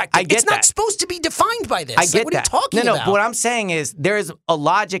Right. subjective. I get it's not that. supposed to be defined by this. I get Like, what that. are you talking no, about? but what I'm saying is there is a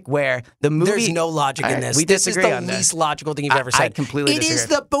logic where the movie. There's no logic All in right, this. We This disagree is the on this. least logical thing you've ever I said. completely It is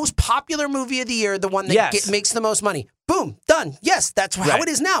disagree. the most popular movie of the year, the one that Yes. makes the most money. Boom, done. Yes, that's how Right. it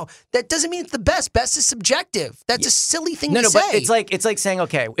is now. That doesn't mean it's the best. Best is subjective. That's a silly thing to No, say. but it's like saying,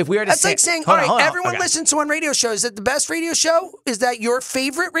 okay, if we were to That's say, like saying, hold all on, right, everyone okay. listens to one radio show. Is it the best radio show? Is that your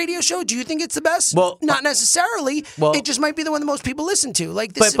favorite radio show? Do you think it's the best? Well, not necessarily. well- it just might be the one that most people listen to.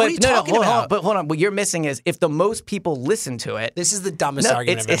 Like this. But What are you talking hold about? on. But hold on. What you're missing is if the most people listen to it. This is the dumbest No,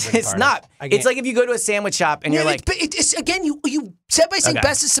 argument it's I've ever been part not. of. I It's can't- like if you go to a sandwich shop and you're like, it's again, you said by saying Okay.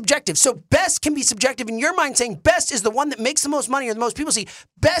 best is subjective. So best can be subjective in your mind, saying best is the one that makes the most money or the most people see.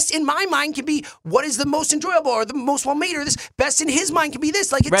 Best in my mind can be what is the most enjoyable or the most well made or this. Best in his mind can be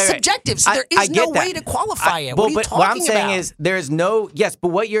this. Like it's Right. subjective. So there I is no get that. way to qualify it. Well, What are you but talking what I'm saying about? is there is no yes, but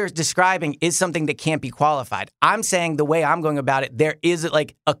what you're describing is something that can't be qualified. I'm saying the way I'm going about it, there is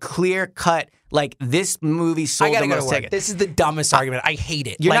like a clear cut. Like this movie I sold gotta the go to most work. tickets. This is the dumbest argument. I hate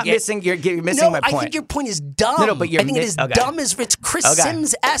it. You're Like not it- missing. You're missing No, my point. I think your point is dumb. No, but you're I think it is okay. dumb as it's Chris Okay.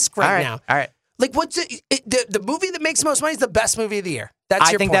 Sims-esque right, All right. now. All right. Like what's the movie that makes the most money is the best movie of the year. That's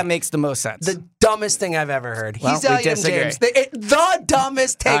I your think point. that makes the most sense. The dumbest thing I've ever heard. Well, He's we Elliot disagree. James. The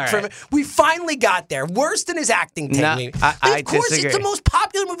dumbest take All right. from it. We finally got there. Worse than his acting No, technique. I of course, disagree. it's the most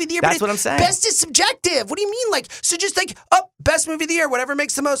popular movie of the year. That's but what I'm saying. Best is subjective. What do you mean? Like, so just like, best movie of the year, whatever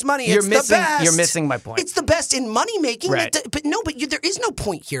makes the most money. You're it's missing- the best. you're missing my point. It's the best in money making. Right. But there is no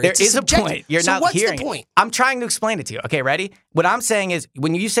point here. There It's is a subjective. point. You're so not what's hearing the point? it. I'm trying to explain it to you. Okay, ready? What I'm saying is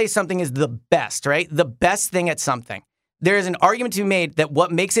when you say something is the best, right? The best thing at something. There is an argument to be made that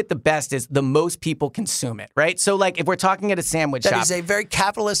what makes it the best is the most people consume it, right? So like if we're talking at a sandwich shop. That is a very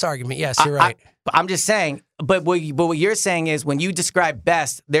capitalist argument. Yes, you're right. I'm just saying, but what you're saying is when you describe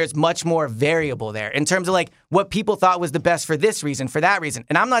best, there's much more variable there in terms of like what people thought was the best for this reason, for that reason.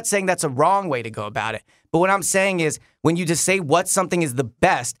 And I'm not saying that's a wrong way to go about it. But what I'm saying is when you just say what something is the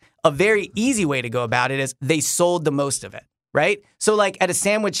best, a very easy way to go about it is they sold the most of it. Right? So like at a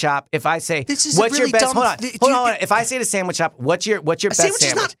sandwich shop, if I say, This is what's a really your best, dumb- hold on, do hold you- on. If I say at a sandwich shop, what's your best Sandwich sandwich?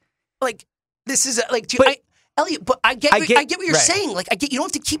 is not like this is like. But- Elliot, but I get what you're right. saying. Like I get you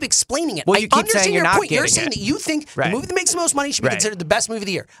don't have to keep explaining it. Well, I you keep understand saying your you're not point. You're getting saying it. that you think Right. the movie that makes the most money should be Right. considered the best movie of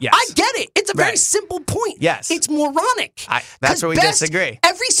the year. Yes. I get it. It's a very Right. simple point. Yes. It's moronic. That's 'Cause where we best, disagree.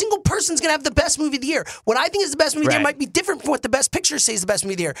 Every single person's going to have the best movie of the year. What I think is the best movie of the year Right. might be different from what the best picture says is the best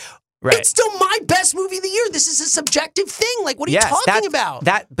movie of the year. Right. It's still my best movie of the year. This is a subjective thing. Like, what are you talking about?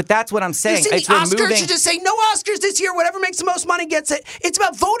 But that's what I'm saying. You're saying It's the Oscars removing. should just say no Oscars this year. Whatever makes the most money gets it. It's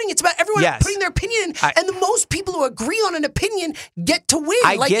about voting. It's about everyone Yes. putting their opinion in. And the most people who agree on an opinion get to win.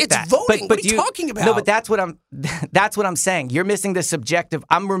 I like, get it's that. voting. What are you talking about? No, but that's what I'm saying. You're missing the subjective.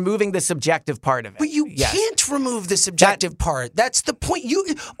 I'm removing the subjective part of it. But you can't remove the subjective part. That's the point.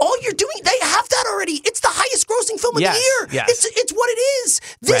 All you're doing, they have that already. It's the highest grossing film of the year. Yes. It's what it is.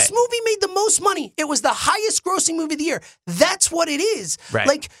 This Right. movie made the most money. It was the highest grossing movie of the year. That's what it is. Right.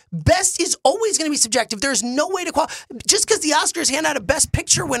 Like, best is always going to be subjective. There's no way to just because the Oscars hand out a best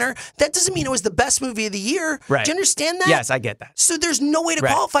picture winner, that doesn't mean it was the best movie of the year. Right. Do you understand that? Yes, I get that. So there's no way to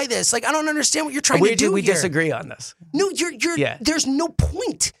Right. qualify this. Like, I don't understand what you're trying to do We here. disagree on this. No, there's no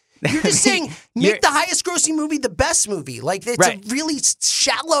point. You're just saying make the highest grossing movie the best movie. Like, it's a really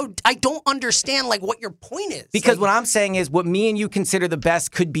shallow. I don't understand like what your point is. Because like, what I'm saying is what me and you consider the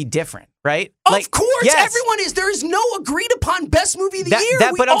best could be different, right? Of course, everyone is. There is no agreed upon best movie of the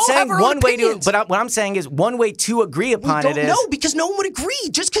year. But I'm saying one way to. But what I'm saying is one way to agree upon it is no, because no one would agree.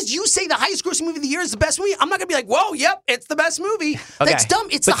 Just because you say the highest grossing movie of the year is the best movie, I'm not gonna be like, whoa, yep, it's the best movie. That's dumb.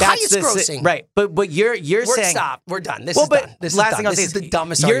 It's the highest grossing. Right. But you're saying stop. We're done. This is done. This last is thing done. I'll say This is is the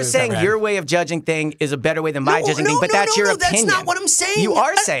dumbest. You're saying your way of judging thing is a better way than my judging thing, but that's your opinion. That's not what I'm saying. You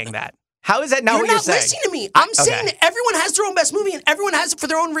are saying that. How is that not what you're saying? You're not listening to me. I'm saying that everyone has their own best movie and everyone has it for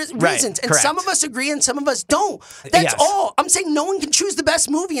their own reasons. And correct. some of us agree and some of us don't. That's all. I'm saying no one can choose the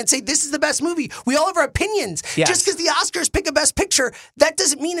best movie and say this is the best movie. We all have our opinions. Yes. Just because the Oscars pick a best picture, that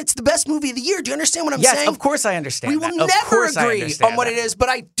doesn't mean it's the best movie of the year. Do you understand what I'm saying? Yes, of course I understand. We will that. never agree on what it is, but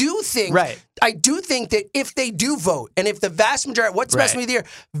I do think that if they do vote and if the vast majority, what's the best movie of the year,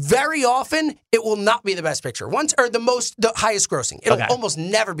 very often it will not be the best picture. The highest grossing. It'll almost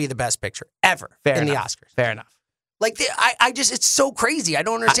never be the best picture ever in the Oscars. Fair enough. Like, it's so crazy. I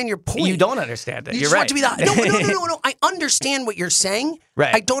don't understand your point. You don't understand it. You You're just right. want to be no. I understand what you're saying.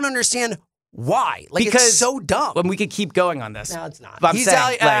 Right. I don't understand why. Like, because it's so dumb. When we could keep going on this. No, it's not. But I'm He's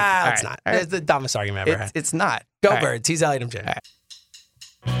saying, it's not. all right. It's the dumbest argument I've ever had. It's not. Go All right. Birds. He's Elliot M. J.